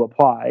much law to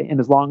apply, and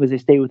as long as they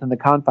stay within the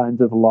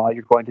confines of the law,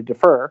 you're going to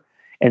defer.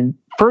 And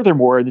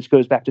furthermore, this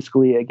goes back to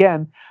Scalia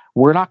again,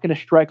 we're not going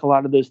to strike a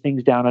lot of those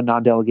things down on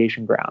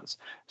non-delegation grounds.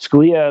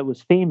 Scalia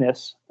was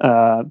famous,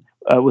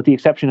 with the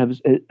exception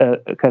of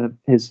kind of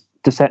his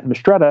dissent in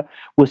Mistretta,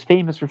 was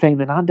famous for saying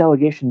the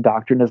non-delegation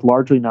doctrine is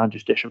largely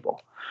non-justiciable.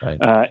 Right.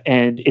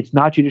 And it's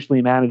not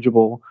judicially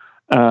manageable.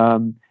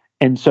 And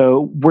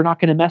so we're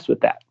not going to mess with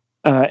that.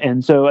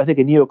 And so I think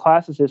a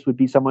neoclassicist would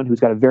be someone who's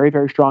got a very,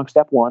 very strong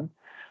step one.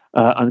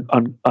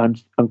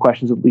 On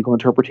questions of legal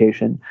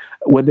interpretation.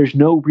 When there's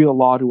no real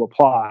law to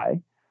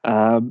apply,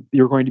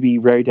 you're going to be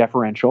very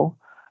deferential,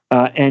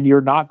 and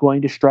you're not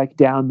going to strike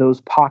down those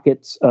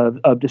pockets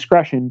of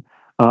discretion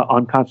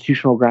on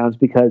constitutional grounds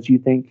because you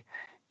think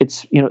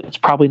it's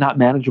probably not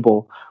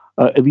manageable,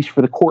 at least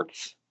for the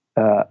courts,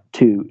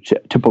 to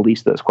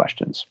police those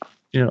questions.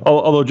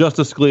 Although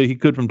Justice Scalia, he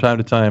could from time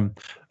to time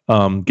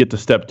get to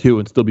step two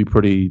and still be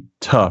pretty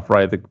tough,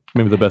 right?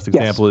 Maybe the best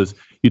example is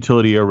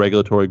utility or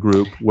regulatory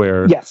group,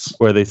 where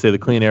they say the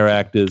Clean Air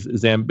Act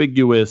is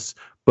ambiguous,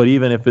 but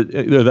even if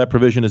that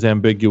provision is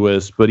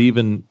ambiguous, but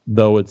even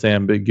though it's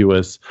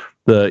ambiguous,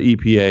 the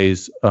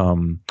EPA's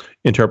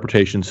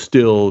interpretation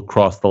still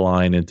crossed the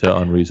line into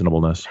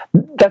unreasonableness.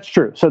 That's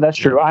true. So that's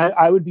true.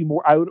 I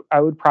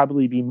would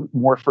probably be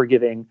more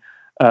forgiving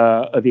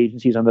of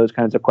agencies on those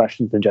kinds of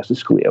questions than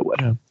Justice Scalia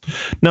would. Yeah.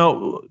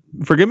 Now,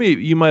 forgive me,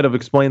 you might have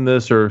explained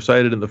this or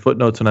cited in the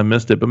footnotes and I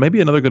missed it, but maybe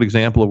another good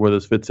example of where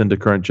this fits into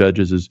current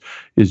judges is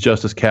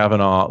Justice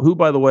Kavanaugh, who,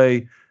 by the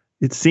way,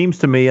 it seems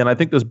to me, and I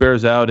think this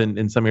bears out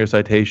in some of your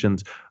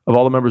citations, of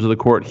all the members of the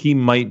court, he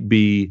might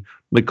be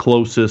the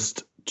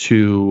closest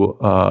to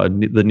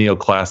the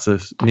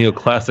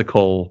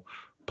neoclassical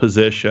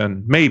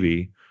position,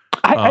 maybe.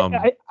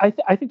 I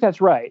think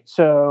that's right.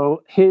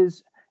 So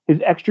his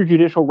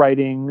extrajudicial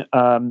writing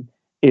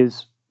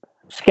is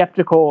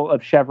skeptical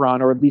of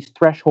Chevron, or at least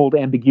threshold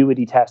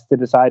ambiguity tests to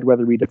decide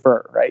whether we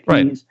defer. Right.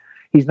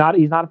 He's not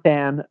a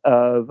fan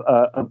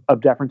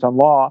of deference on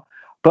law.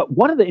 But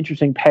one of the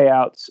interesting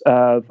payouts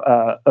of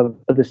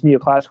this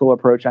neoclassical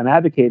approach I'm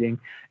advocating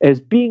is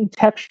being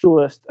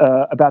textualist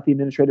about the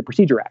Administrative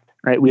Procedure Act.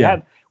 Right.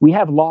 We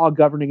have law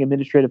governing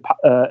administrative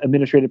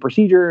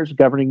procedures,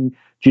 governing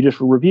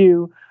judicial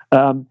review.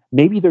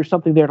 Maybe there's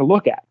something there to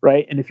look at,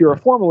 right? And if you're a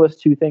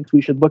formalist who thinks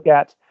we should look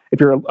at, if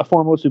you're a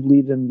formalist who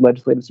believes in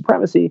legislative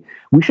supremacy,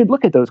 we should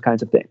look at those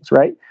kinds of things,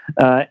 right?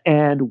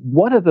 And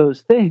one of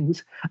those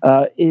things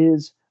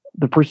is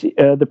the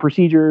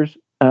procedures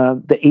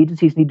the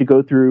agencies need to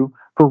go through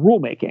for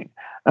rulemaking.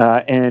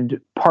 And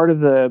part of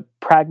the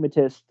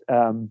pragmatist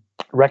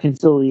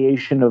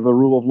reconciliation of the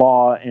rule of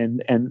law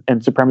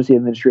and supremacy of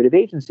administrative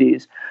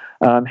agencies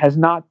has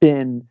not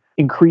been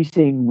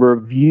increasing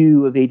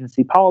review of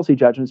agency policy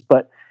judgments,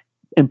 but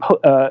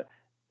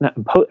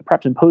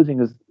perhaps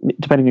imposing is,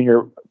 depending on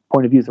your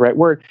point of view, is the right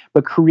word,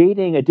 but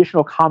creating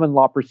additional common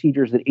law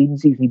procedures that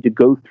agencies need to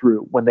go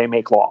through when they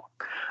make law.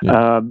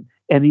 Yeah.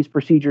 And these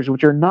procedures,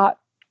 which are not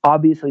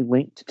obviously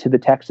linked to the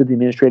text of the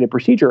Administrative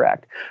Procedure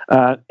Act.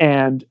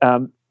 And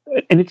an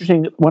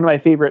interesting, one of my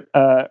favorite,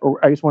 or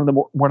I guess one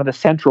of the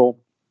central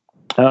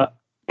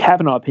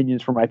Kavanaugh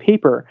opinions for my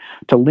paper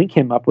to link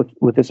him up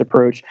with this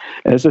approach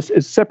is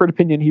a separate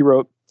opinion he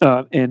wrote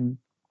in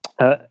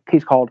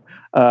case called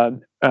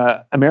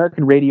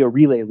American Radio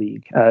Relay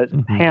League,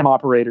 ham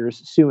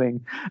operators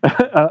suing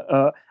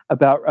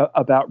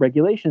about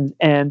regulations.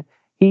 And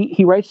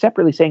he writes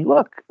separately saying,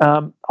 look,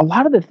 a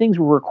lot of the things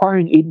we're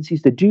requiring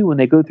agencies to do when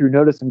they go through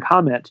notice and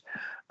comment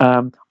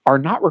are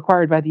not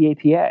required by the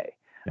APA.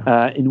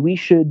 And we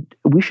should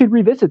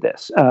revisit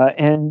this.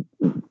 And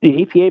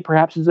the APA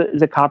perhaps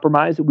is a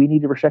compromise that we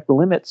need to respect the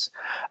limits.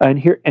 And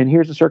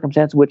here's a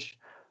circumstance in which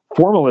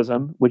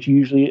formalism, which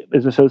usually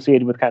is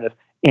associated with kind of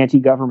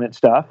anti-government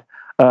stuff,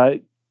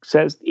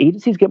 says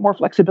agencies get more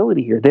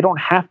flexibility here. They don't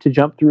have to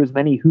jump through as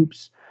many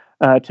hoops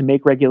to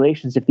make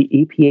regulations if the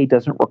APA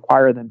doesn't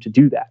require them to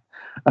do that.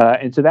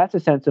 And so that's a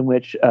sense in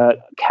which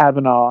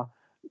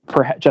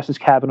Justice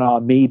Kavanaugh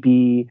may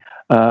be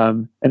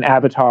an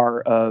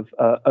avatar of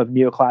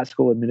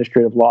neoclassical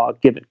administrative law,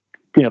 given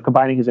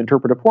combining his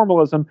interpretive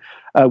formalism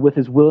with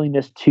his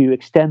willingness to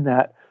extend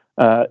that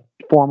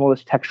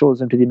formalist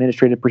textualism to the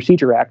Administrative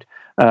Procedure Act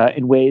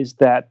in ways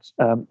that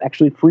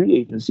actually free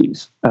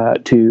agencies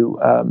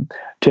to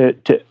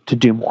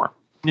do more.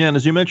 Yeah, and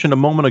as you mentioned a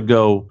moment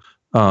ago,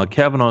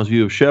 Kavanaugh's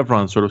view of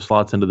Chevron sort of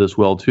slots into this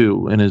well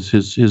too, and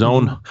his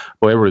own.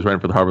 Whoever was writing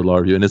for the Harvard Law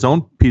Review, in his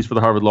own piece for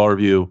the Harvard Law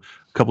Review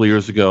a couple of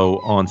years ago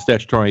on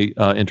statutory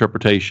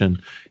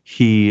interpretation,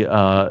 he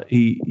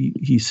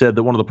said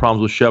that one of the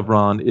problems with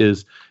Chevron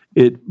is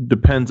it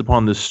depends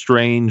upon this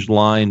strange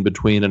line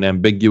between an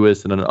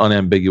ambiguous and an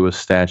unambiguous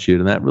statute,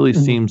 and that really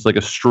seems like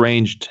a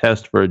strange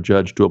test for a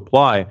judge to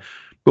apply.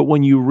 But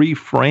when you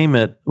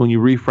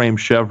reframe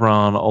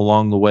Chevron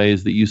along the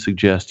ways that you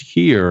suggest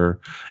here,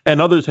 and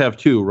others have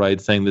too,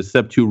 right, saying that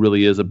step 2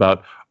 really is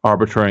about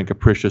arbitrary and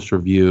capricious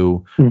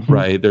review,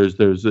 right?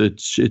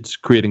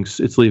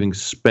 It's leaving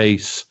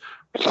space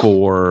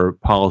for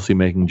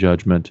policymaking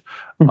judgment.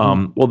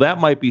 Well, that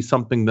might be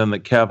something then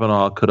that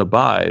Kavanaugh could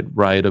abide,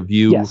 right? A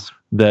view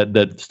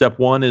that step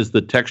 1 is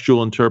the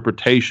textual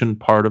interpretation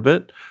part of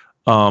it.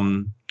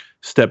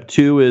 Step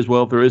 2 is,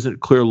 well, if there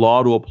isn't clear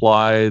law to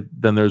apply,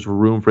 then there's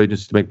room for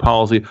agencies to make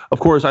policy. Of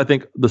course, I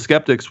think the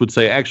skeptics would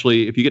say,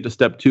 actually, if you get to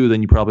step 2,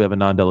 then you probably have a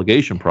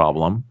non-delegation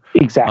problem.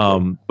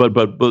 Exactly.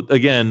 But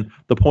again,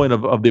 the point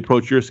of the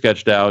approach you're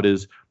sketched out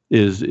is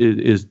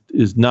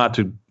not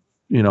to,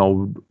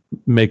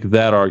 make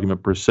that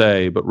argument per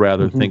se, but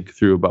rather think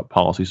through about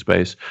policy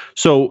space.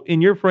 So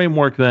in your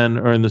framework then,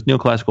 or in this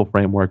neoclassical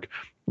framework,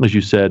 as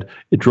you said,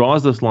 it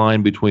draws this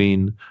line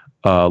between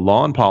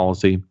law and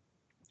policy,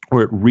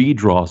 or it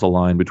redraws a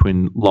line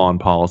between law and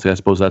policy. I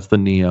suppose that's the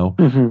neo.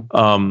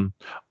 On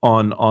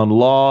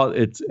law,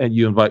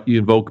 you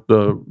invoke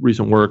the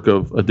recent work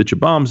of Aditya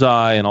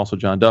Bamzai and also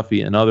John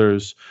Duffy and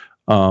others,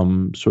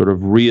 sort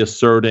of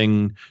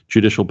reasserting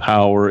judicial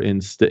power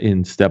in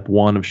step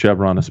 1 of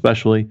Chevron,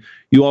 especially.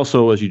 You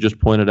also, as you just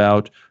pointed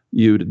out,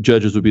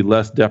 judges would be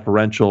less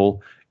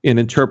deferential in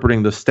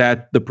interpreting the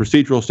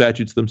procedural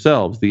statutes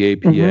themselves, the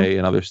APA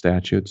and other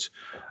statutes.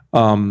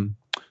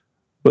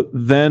 But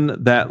then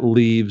that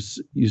leaves,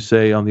 you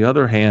say, on the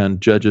other hand,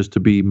 judges to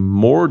be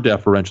more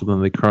deferential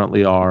than they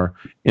currently are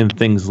in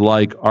things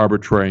like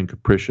arbitrary and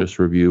capricious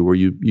review, where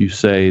you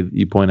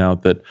point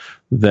out that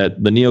the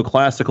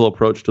neoclassical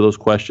approach to those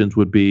questions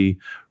would be,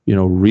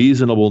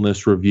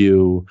 reasonableness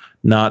review,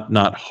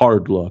 not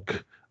hard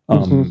look,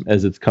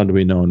 as it's come to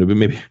be known. It would be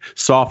maybe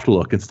soft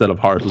look instead of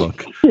hard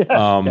look.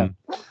 And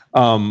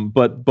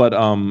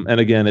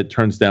again, it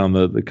turns down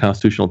the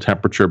constitutional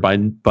temperature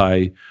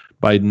by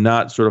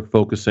not sort of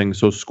focusing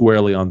so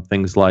squarely on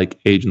things like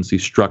agency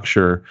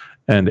structure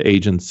and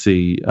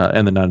agency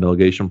and the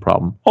non-delegation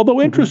problem.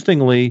 Although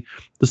interestingly,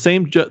 the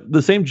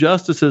same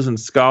justices and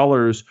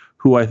scholars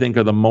who I think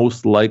are the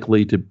most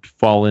likely to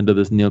fall into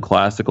this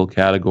neoclassical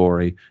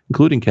category,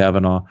 including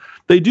Kavanaugh,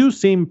 they do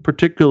seem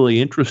particularly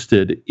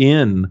interested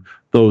in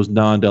those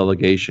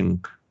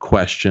non-delegation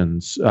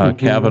questions.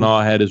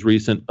 Kavanaugh had his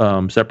recent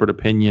separate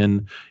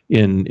opinion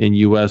in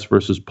U.S.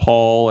 versus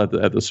Paul at the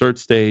cert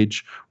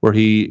stage, where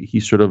he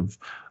sort of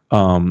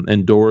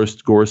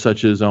endorsed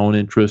Gorsuch's own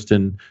interest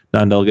in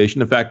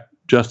non-delegation. In fact,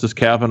 Justice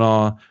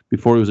Kavanaugh,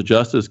 before he was a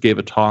justice, gave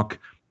a talk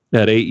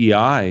at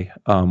AEI,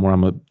 where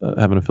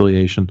have an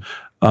affiliation,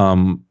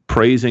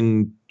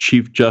 praising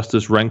Chief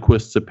Justice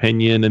Rehnquist's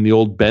opinion in the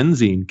old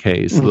benzene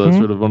case, the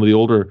sort of one of the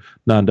older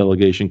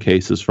non-delegation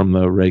cases from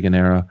the Reagan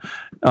era.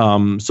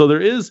 So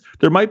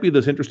there might be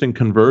this interesting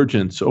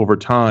convergence over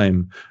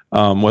time,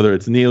 whether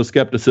it's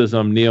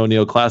neo-skepticism,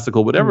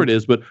 neoclassical, whatever it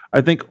is. But I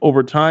think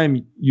over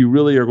time, you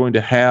really are going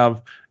to have,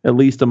 at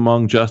least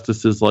among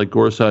justices like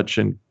Gorsuch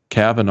and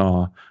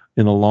Kavanaugh,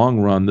 in the long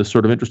run, this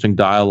sort of interesting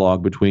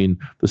dialogue between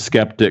the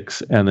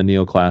skeptics and the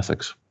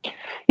neoclassics.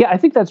 Yeah, I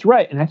think that's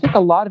right. And I think a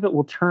lot of it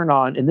will turn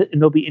on, and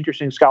there'll be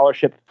interesting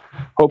scholarship,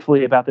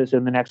 hopefully, about this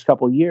in the next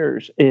couple of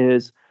years,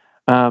 is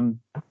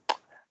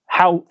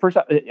how, first,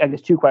 I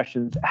guess 2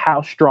 questions.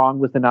 How strong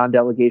was the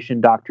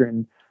non-delegation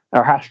doctrine,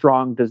 or how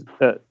strong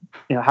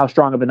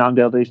of a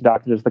non-delegation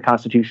doctrine does the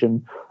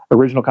Constitution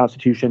original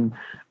Constitution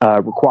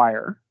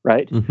require,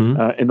 right? Mm-hmm.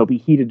 And there'll be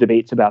heated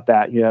debates about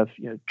that. You have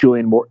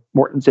Julian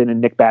Mortensen and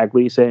Nick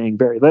Bagley saying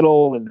very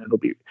little, and there'll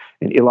be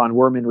Elon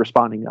Werman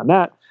responding on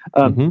that.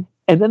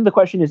 And then the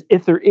question is,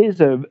 if there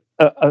is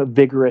a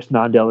vigorous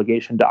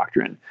non-delegation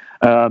doctrine,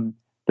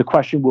 the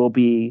question will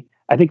be,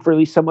 I think, for at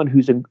least someone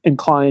who's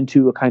inclined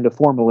to a kind of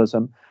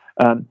formalism,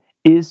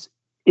 is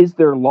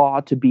there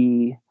law to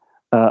be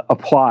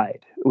applied?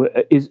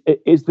 Is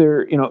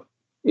there,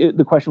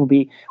 the question will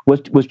be,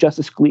 was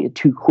Justice Scalia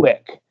too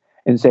quick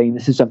in saying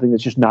this is something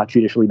that's just not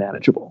judicially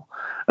manageable?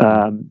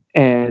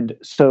 And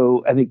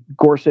so I think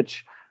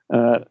Gorsuch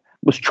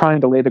was trying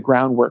to lay the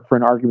groundwork for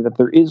an argument that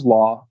there is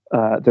law,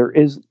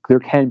 there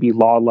can be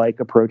law-like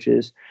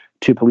approaches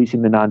to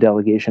policing the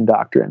non-delegation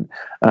doctrine.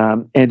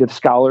 And if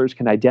scholars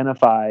can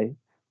identify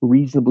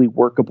reasonably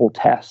workable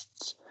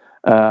tests,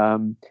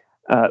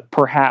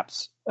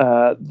 perhaps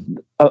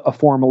a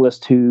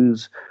formalist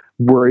who's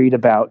worried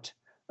about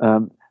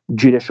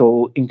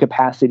judicial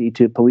incapacity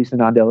to police the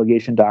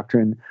non-delegation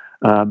doctrine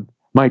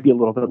might be a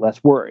little bit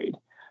less worried.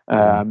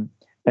 But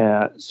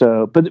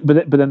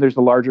then there's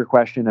the larger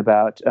question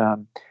about,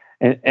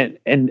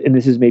 and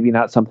this is maybe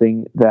not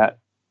something that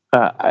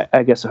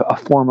I guess a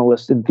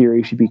formalist in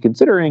theory should be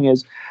considering,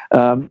 is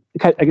I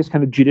guess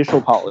kind of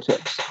judicial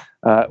politics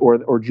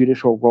or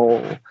judicial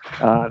role.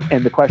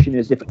 And the question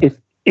is,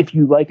 if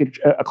you like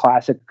a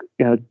classic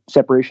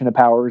separation of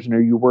powers, and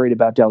are you worried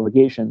about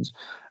delegations?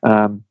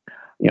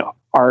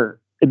 Our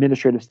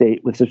administrative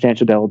state with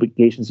substantial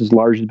delegations has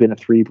largely been a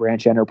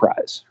 3-branch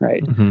enterprise,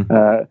 right?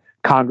 Mm-hmm.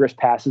 Congress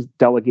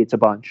delegates a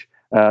bunch.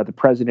 The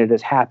president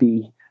is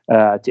happy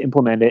to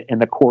implement it,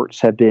 and the courts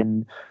have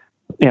been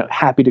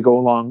happy to go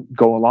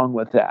along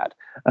with that.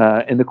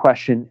 And the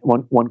question,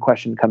 one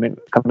question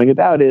coming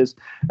about is,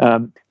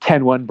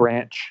 can one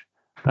branch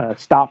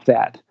stop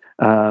that?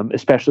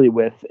 Especially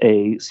with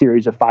a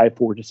series of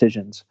 5-4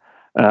 decisions,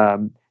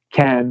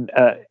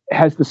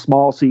 has the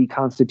small c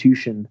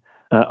constitution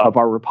of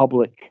our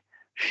republic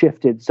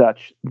shifted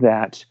such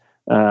that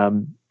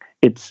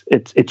it's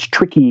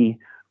tricky,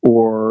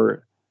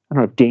 or I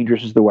don't know if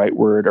dangerous is the right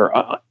word, or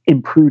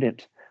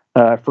imprudent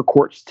for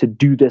courts to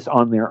do this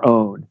on their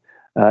own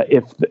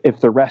if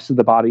the rest of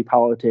the body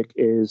politic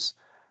is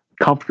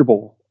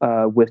comfortable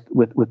with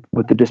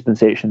the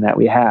dispensation that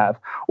we have,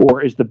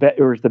 or is the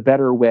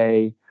better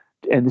way.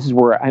 And this is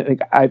where I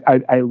think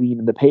I lean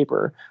in the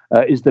paper,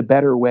 is the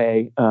better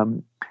way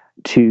for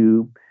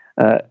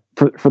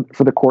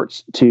the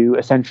courts to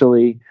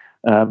essentially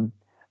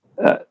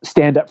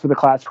stand up for the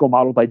classical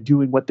model by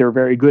doing what they're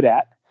very good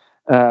at,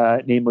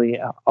 namely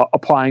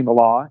applying the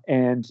law,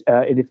 and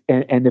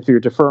if you're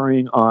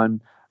deferring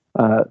on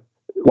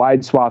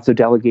wide swaths of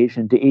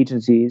delegation to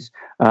agencies,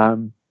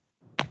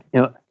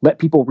 let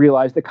people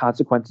realize the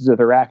consequences of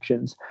their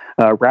actions,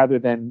 rather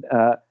than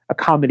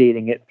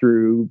accommodating it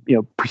through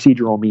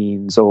procedural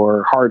means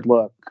or hard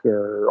look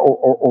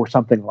or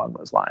something along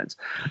those lines.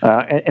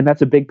 And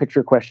that's a big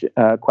picture question.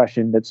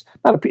 That's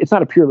it's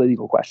not a purely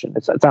legal question.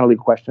 It's not a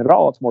legal question at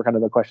all. It's more kind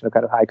of a question of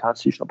kind of high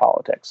constitutional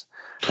politics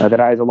that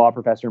I, as a law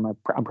professor,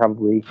 I'm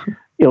probably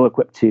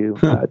ill-equipped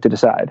to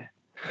decide.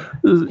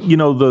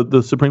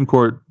 The Supreme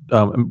Court,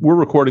 we're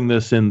recording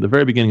this in the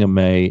very beginning of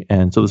May,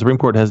 and so the Supreme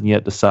Court hasn't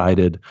yet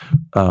decided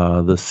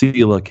the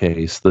CELA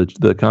case,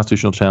 the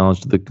constitutional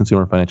challenge to the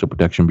Consumer Financial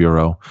Protection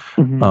Bureau.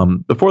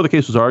 Mm-hmm. Before the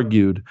case was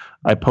argued,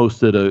 I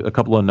posted a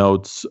couple of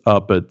notes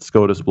up at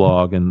SCOTUS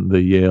blog and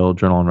the Yale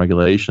Journal on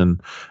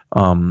Regulation,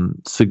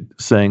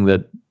 saying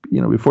that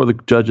before the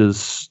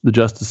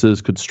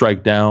justices could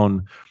strike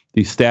down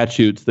these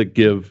statutes that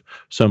give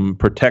some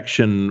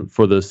protection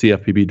for the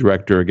CFPB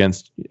director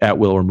against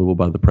at-will removal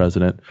by the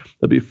president,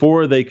 that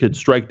before they could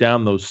strike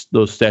down those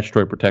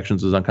statutory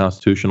protections as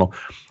unconstitutional,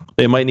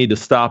 they might need to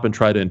stop and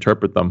try to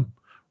interpret them,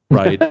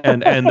 right?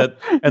 and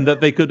that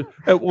they could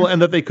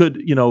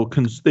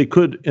they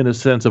could in a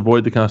sense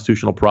avoid the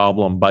constitutional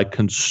problem by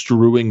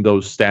construing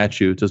those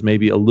statutes as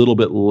maybe a little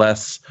bit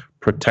less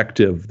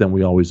protective than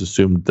we always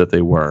assumed that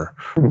they were,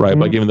 right?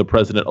 Mm-hmm. By giving the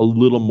president a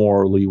little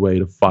more leeway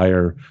to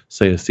fire,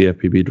 say, a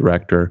CFPB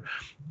director.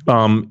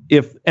 Some of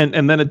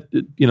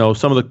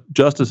the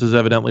justices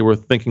evidently were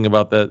thinking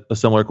about a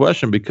similar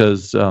question,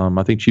 because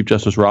I think Chief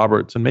Justice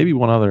Roberts and maybe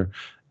one other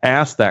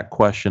asked that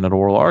question at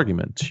oral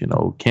argument.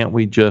 Can't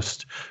we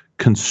just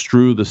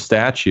construe the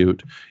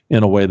statute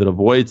in a way that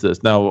avoids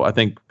this? Now, I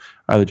think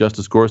either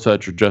Justice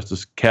Gorsuch or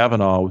Justice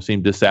Kavanaugh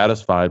seem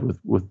dissatisfied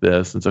with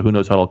this, and so who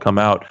knows how it'll come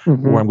out.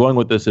 Mm-hmm. Where I'm going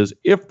with this is,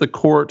 if the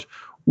court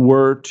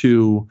were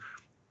to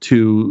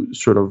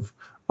sort of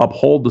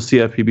uphold the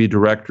CFPB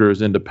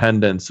director's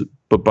independence,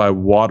 but by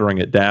watering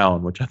it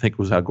down, which I think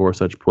was how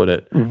Gorsuch put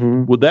it,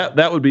 mm-hmm.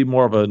 that would be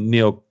more of a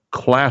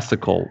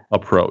neoclassical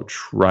approach,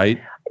 right?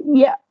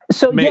 Yeah.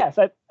 So yes,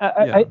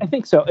 I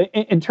think so.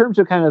 In terms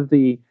of kind of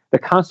the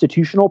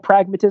constitutional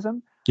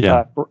pragmatism,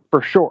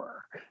 for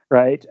sure,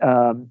 right?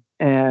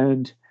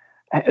 And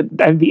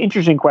the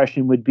interesting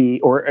question would be,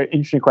 or an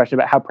interesting question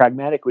about how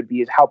pragmatic it would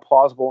be, is how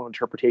plausible an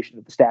interpretation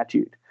of the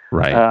statute,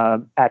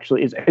 right?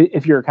 Actually is,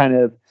 if you're kind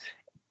of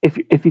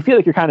if you feel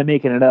like you're kind of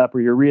making it up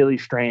or you're really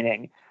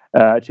straining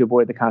to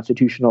avoid the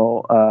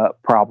constitutional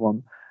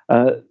problem,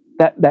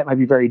 that might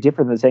be very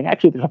different than saying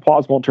actually there's a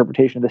plausible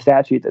interpretation of the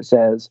statute that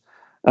says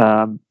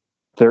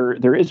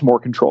there is more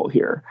control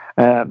here.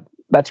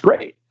 That's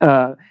great.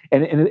 And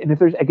if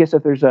there's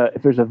if there's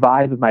a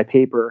vibe of my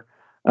paper,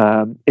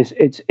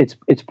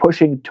 it's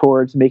pushing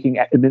towards making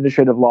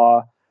administrative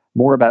law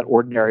more about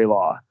ordinary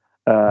law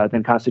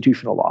than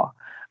constitutional law.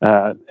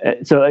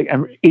 So like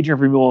Adrian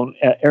Vermeule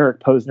and Eric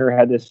Posner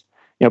had this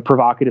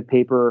provocative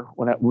paper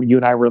when you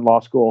and I were in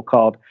law school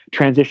called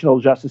 "Transitional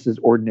Justice is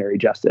Ordinary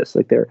Justice."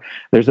 Like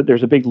there's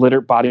a big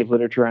body of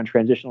literature on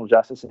transitional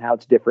justice and how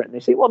it's different, and they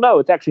say, well, no,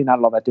 it's actually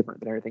not all that different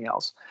than everything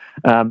else.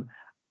 I'm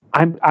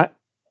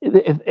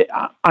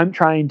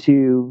trying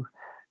to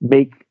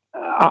make.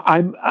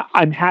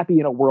 I'm happy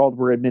in a world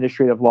where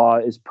administrative law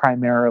is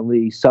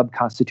primarily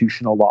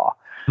subconstitutional law.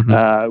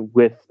 Mm-hmm.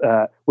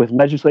 With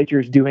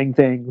legislatures doing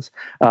things,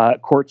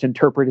 courts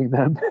interpreting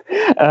them,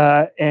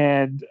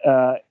 and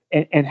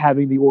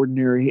having the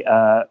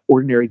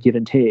ordinary give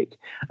and take,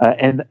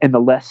 and the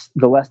less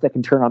that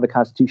can turn on the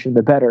Constitution,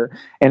 the better.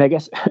 And I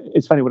guess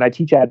it's funny when I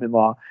teach admin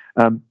law,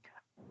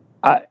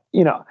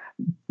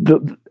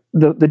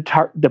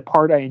 the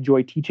part I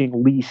enjoy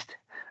teaching least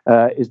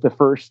is the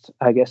first,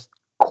 I guess,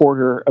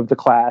 quarter of the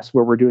class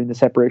where we're doing the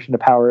separation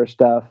of power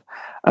stuff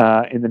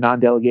and the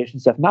non-delegation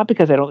stuff. Not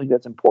because I don't think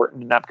that's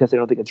important, and not because I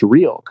don't think it's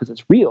real, because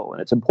it's real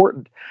and it's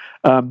important.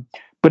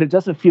 But it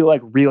doesn't feel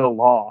like real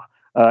law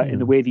in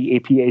the way the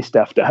APA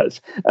stuff does,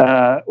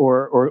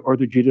 or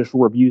the judicial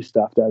review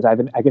stuff does. I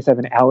guess I have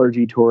an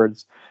allergy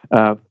towards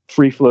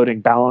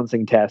free-floating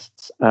balancing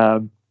tests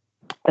that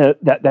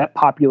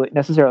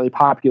necessarily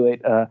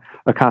populate a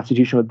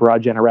constitution with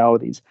broad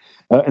generalities.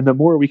 And the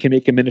more we can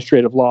make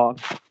administrative law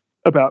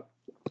about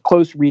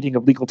close reading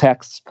of legal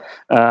texts,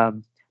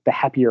 the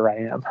happier I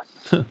am.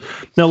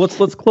 Now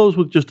let's close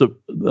with just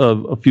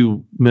a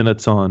few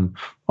minutes on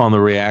the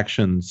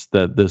reactions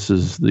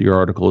that your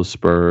article has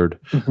spurred.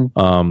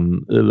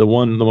 Mm-hmm.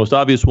 The most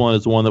obvious one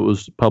is the one that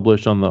was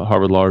published on the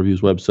Harvard Law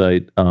Review's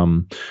website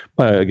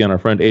by, again, our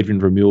friend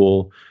Adrian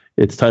Vermeule.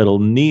 It's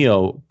titled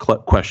 "Neo?"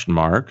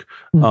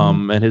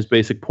 Mm-hmm. And his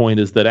basic point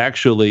is that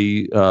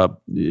actually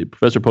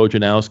Professor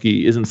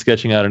Pojanowski isn't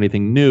sketching out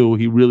anything new.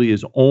 He really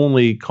is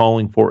only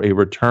calling for a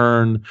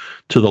return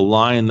to the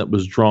line that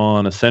was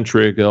drawn a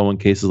century ago in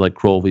cases like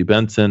Kroll v.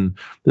 Benson,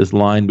 this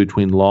line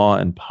between law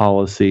and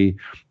policy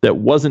that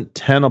wasn't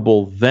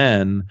tenable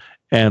then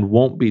and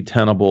won't be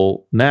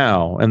tenable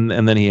now. And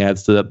then he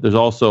adds to that, there's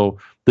also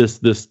this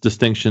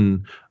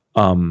distinction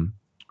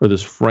or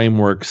this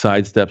framework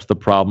sidesteps the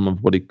problem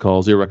of what he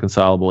calls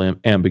irreconcilable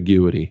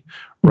ambiguity,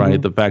 right?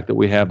 Mm-hmm. The fact that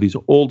we have these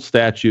old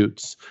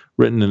statutes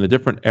written in a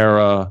different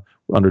era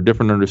under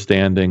different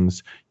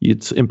understandings,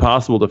 it's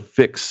impossible to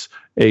fix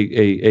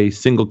a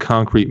single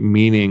concrete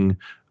meaning,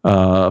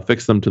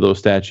 fix them to those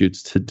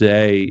statutes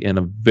today in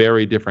a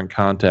very different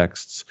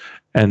contexts.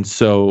 And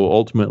so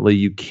ultimately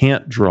you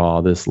can't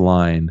draw this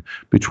line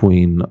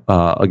between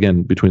law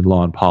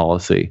and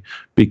policy,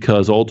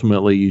 because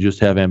ultimately you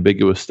just have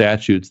ambiguous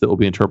statutes that will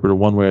be interpreted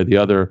one way or the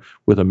other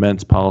with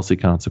immense policy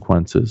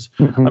consequences.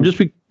 Mm-hmm. I'm just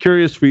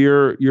curious for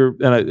your,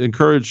 and I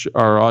encourage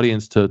our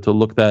audience to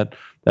look that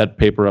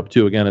paper up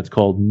too. Again, it's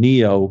called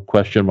 "Neo?"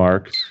 By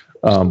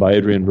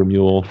Adrian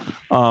Vermeule.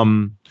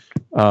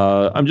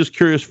 I'm just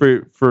curious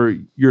for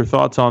your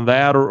thoughts on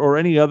that, or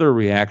any other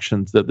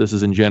reactions that this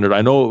has engendered.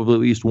 I know of at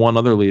least one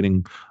other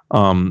leading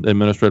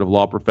administrative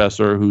law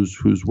professor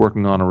who's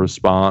working on a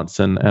response,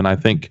 and I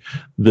think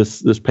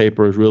this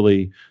paper has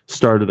really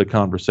started a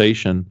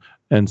conversation.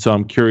 And so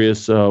I'm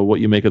curious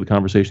what you make of the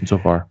conversation so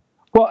far.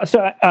 Well,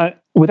 so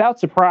without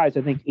surprise,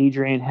 I think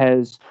Adrian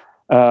has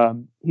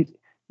he's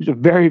a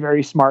very,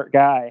 very smart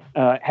guy,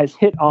 has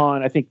hit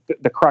on, I think,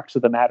 the crux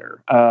of the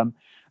matter.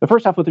 But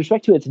first off, with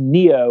respect to its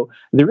neo,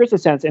 there is a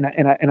sense, and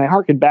I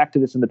hearken back to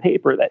this in the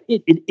paper, that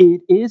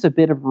it is a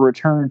bit of a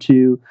return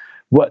to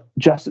what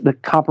the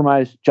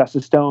compromise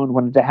Justice Stone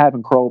wanted to have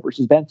in Kroll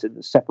versus Benson,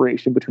 the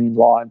separation between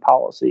law and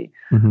policy.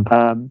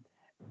 Mm-hmm.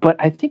 But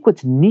I think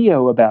what's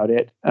neo about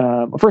it,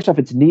 first off,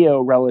 it's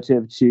neo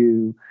relative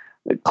to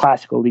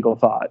classical legal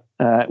thought,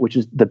 which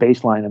is the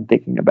baseline I'm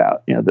thinking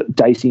about, the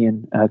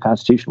Diceian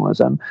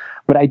constitutionalism.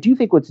 But I do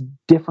think what's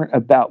different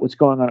about what's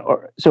going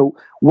on. So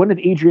one of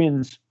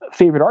Adrian's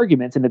favorite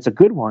arguments, and it's a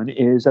good one,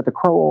 is that the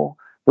Kroll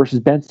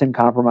versus Benson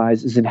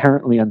compromise is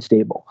inherently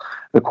unstable.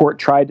 The court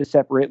tried to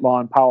separate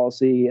law and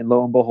policy, and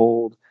lo and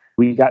behold,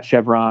 we got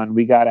Chevron,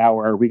 we got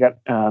Auer, we got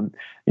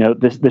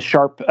this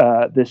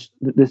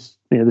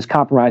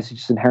compromise is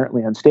just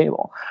inherently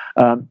unstable.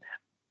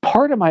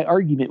 Part of my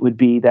argument would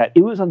be that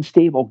it was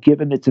unstable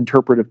given its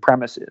interpretive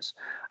premises.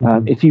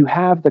 If you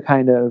have the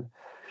kind of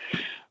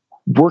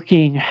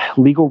working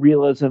legal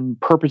realism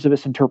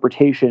purposivist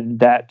interpretation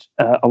that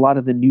a lot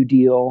of the New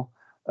Deal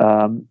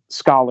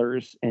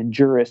scholars and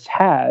jurists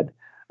had,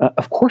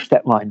 of course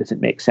that line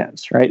doesn't make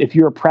sense, right? If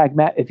you're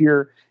if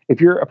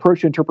your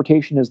approach to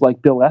interpretation is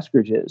like Bill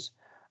Eskridge's,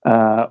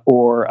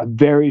 or a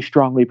very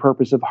strongly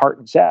purposive Hart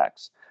and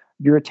Sachs,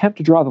 your attempt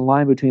to draw the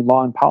line between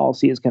law and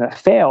policy is going to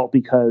fail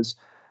because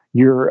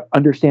your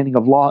understanding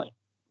of law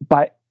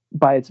by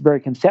its very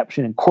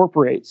conception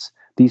incorporates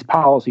these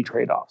policy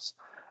trade-offs.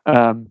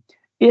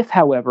 If,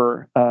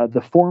 however,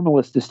 the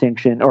formalist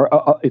distinction,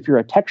 or if you're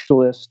a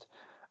textualist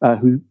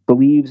who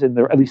believes in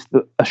at least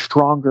a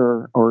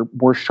stronger or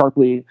more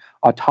sharply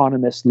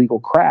autonomous legal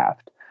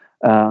craft,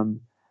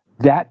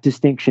 that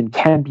distinction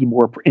can be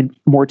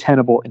more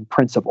tenable in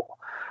principle.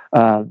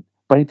 But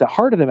I think the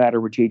heart of the matter,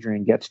 which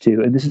Adrian gets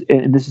to, and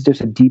this is just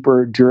a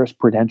deeper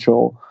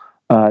jurisprudential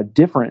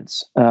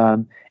difference,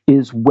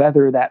 is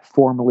whether that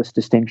formalist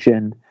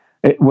distinction,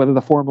 whether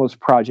the formalist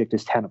project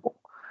is tenable,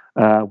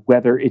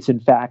 whether it's in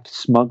fact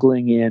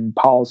smuggling in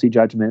policy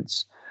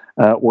judgments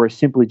or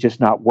simply just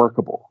not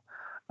workable.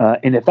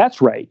 And if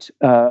that's right,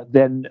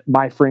 then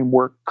my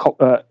framework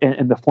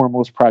and the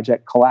formalist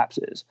project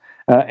collapses.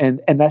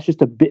 And that's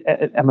just a bit,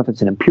 I don't know if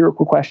it's an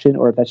empirical question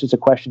or if that's just a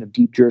question of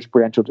deep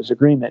jurisprudential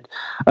disagreement,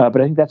 but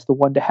I think that's the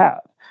one to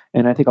have.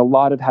 And I think a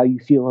lot of how you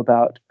feel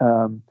about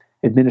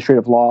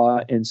administrative law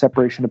and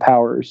separation of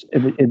powers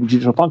in the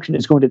judicial function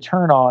is going to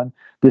turn on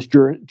this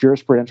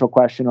jurisprudential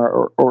question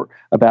or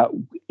about,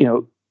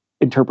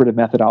 interpretive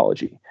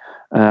methodology.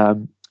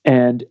 And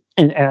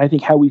I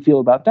think how we feel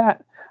about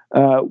that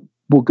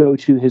will go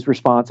to his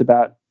response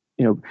about,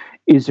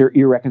 is there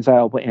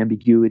irreconcilable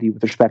ambiguity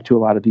with respect to a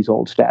lot of these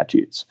old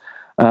statutes?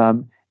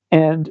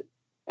 And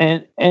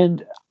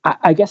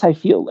I guess I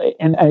feel,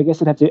 and I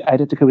guess I'd have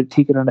to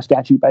take it on a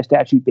statute by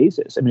statute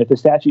basis. I mean, if the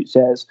statute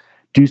says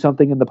do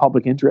something in the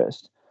public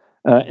interest,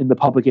 and the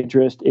public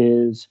interest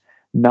is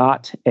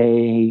not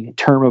a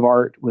term of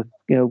art with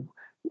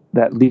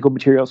that legal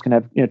materials can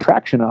have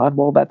traction on,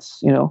 well,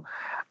 that's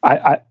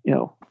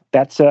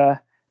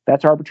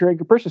that's arbitrary and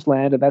capricious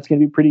land, and that's going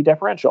to be pretty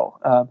deferential.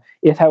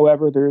 If,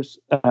 however, there's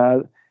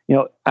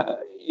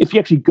if you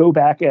actually go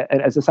back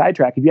as a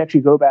sidetrack, if you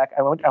actually go back,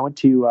 I went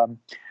to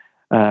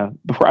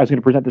before I was going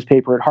to present this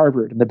paper at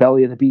Harvard, in the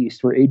belly of the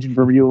beast, where Agent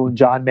Vermeule and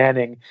John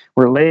Manning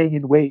were laying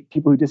in wait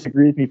people who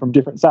disagree with me from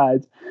different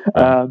sides.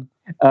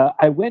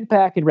 I went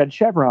back and read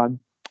Chevron,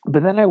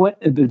 but then I went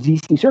to the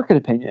D.C. Circuit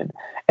opinion,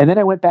 and then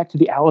I went back to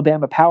the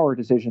Alabama Power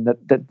decision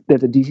that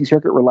the D.C.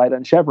 Circuit relied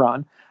on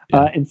Chevron.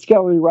 And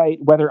Skelly Wright,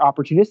 whether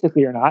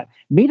opportunistically or not,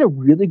 made a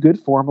really good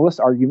formalist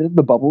argument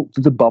that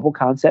the bubble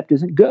concept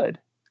isn't good.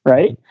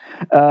 Right.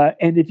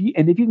 And if you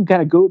can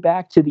kind of go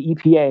back to the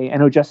EPA, I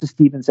know Justice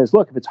Stevens says,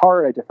 look, if it's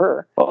hard, I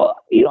defer. Well,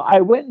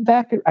 I went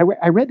back,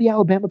 I read the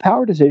Alabama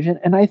Power decision,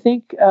 and I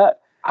think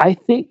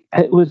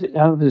it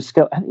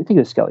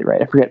was Skelly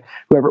Wright. I forget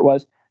whoever it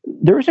was.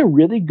 There was a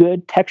really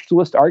good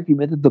textualist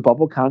argument that the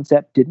bubble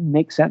concept didn't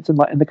make sense in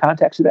the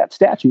context of that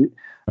statute.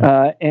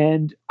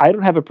 And I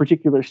don't have a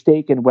particular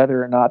stake in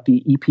whether or not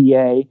the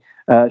EPA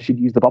should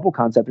use the bubble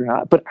concept or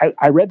not. But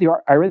I read the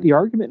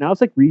argument, and I was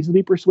like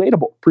reasonably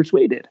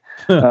persuaded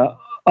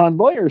on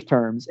lawyers'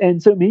 terms.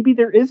 And so maybe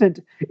there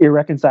isn't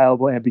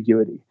irreconcilable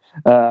ambiguity.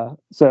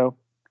 So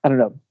I don't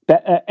know.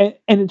 And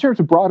in terms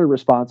of broader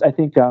response, I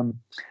think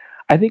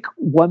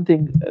one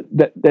thing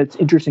that's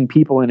interesting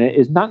people in it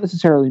is not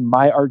necessarily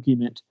my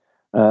argument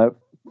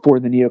for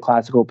the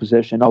neoclassical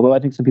position, although I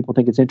think some people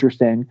think it's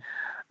interesting.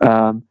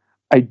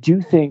 I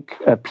do think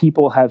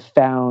people have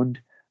found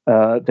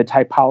the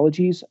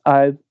typologies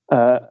I've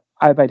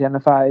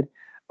identified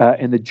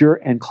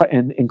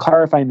and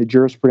clarifying the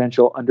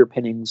jurisprudential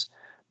underpinnings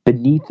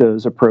beneath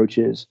those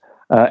approaches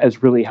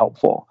as really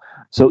helpful.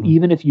 So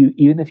even if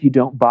you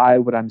don't buy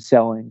what I'm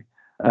selling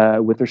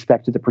with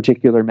respect to the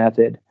particular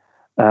method,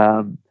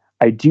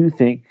 I do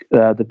think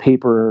the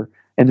paper,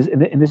 and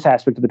this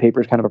aspect of the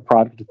paper is kind of a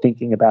product of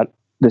thinking about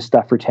this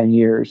stuff for 10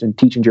 years and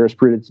teaching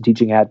jurisprudence and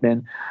teaching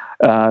admin.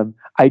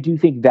 I do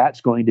think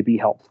that's going to be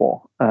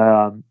helpful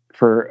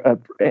for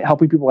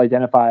helping people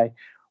identify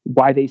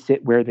why they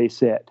sit where they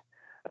sit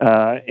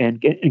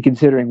and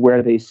considering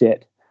where they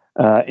sit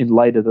in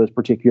light of those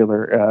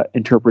particular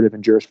interpretive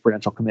and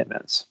jurisprudential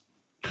commitments.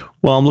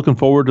 Well, I'm looking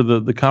forward to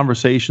the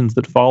conversations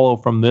that follow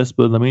from this.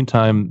 But in the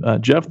meantime,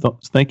 Jeff,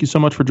 thank you so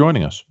much for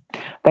joining us.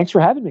 Thanks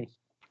for having me.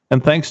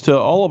 And thanks to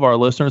all of our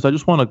listeners. I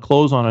just want to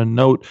close on a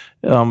note.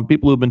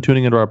 People who've been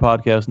tuning into our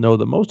podcast know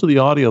that most of the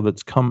audio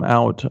that's come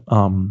out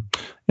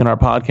in our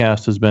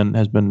podcast has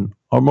been,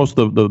 or most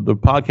of the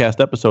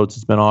podcast episodes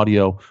has been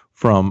audio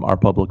from our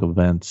public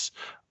events.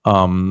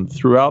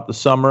 Throughout the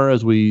summer,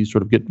 as we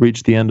sort of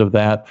reach the end of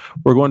that,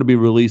 we're going to be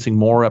releasing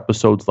more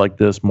episodes like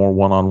this, more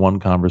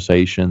one-on-one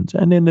conversations.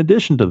 And in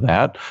addition to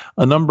that,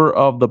 a number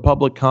of the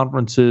public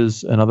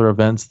conferences and other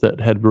events that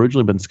had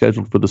originally been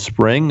scheduled for the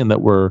spring and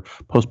that were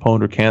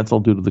postponed or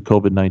canceled due to the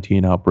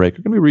COVID-19 outbreak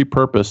are going to be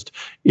repurposed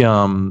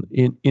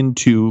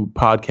into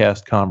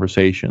podcast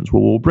conversations,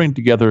 where we'll bring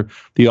together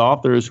the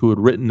authors who had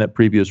written at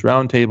previous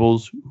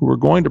roundtables, who were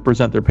going to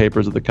present their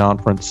papers at the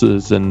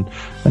conferences and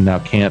now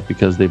can't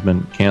because they've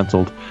been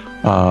canceled.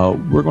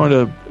 We're going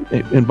to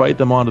invite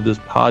them onto this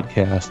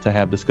podcast to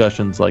have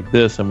discussions like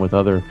this and with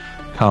other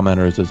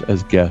commenters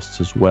as guests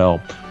as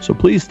well. So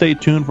please stay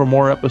tuned for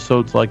more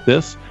episodes like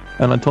this.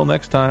 And until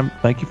next time,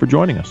 thank you for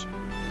joining us.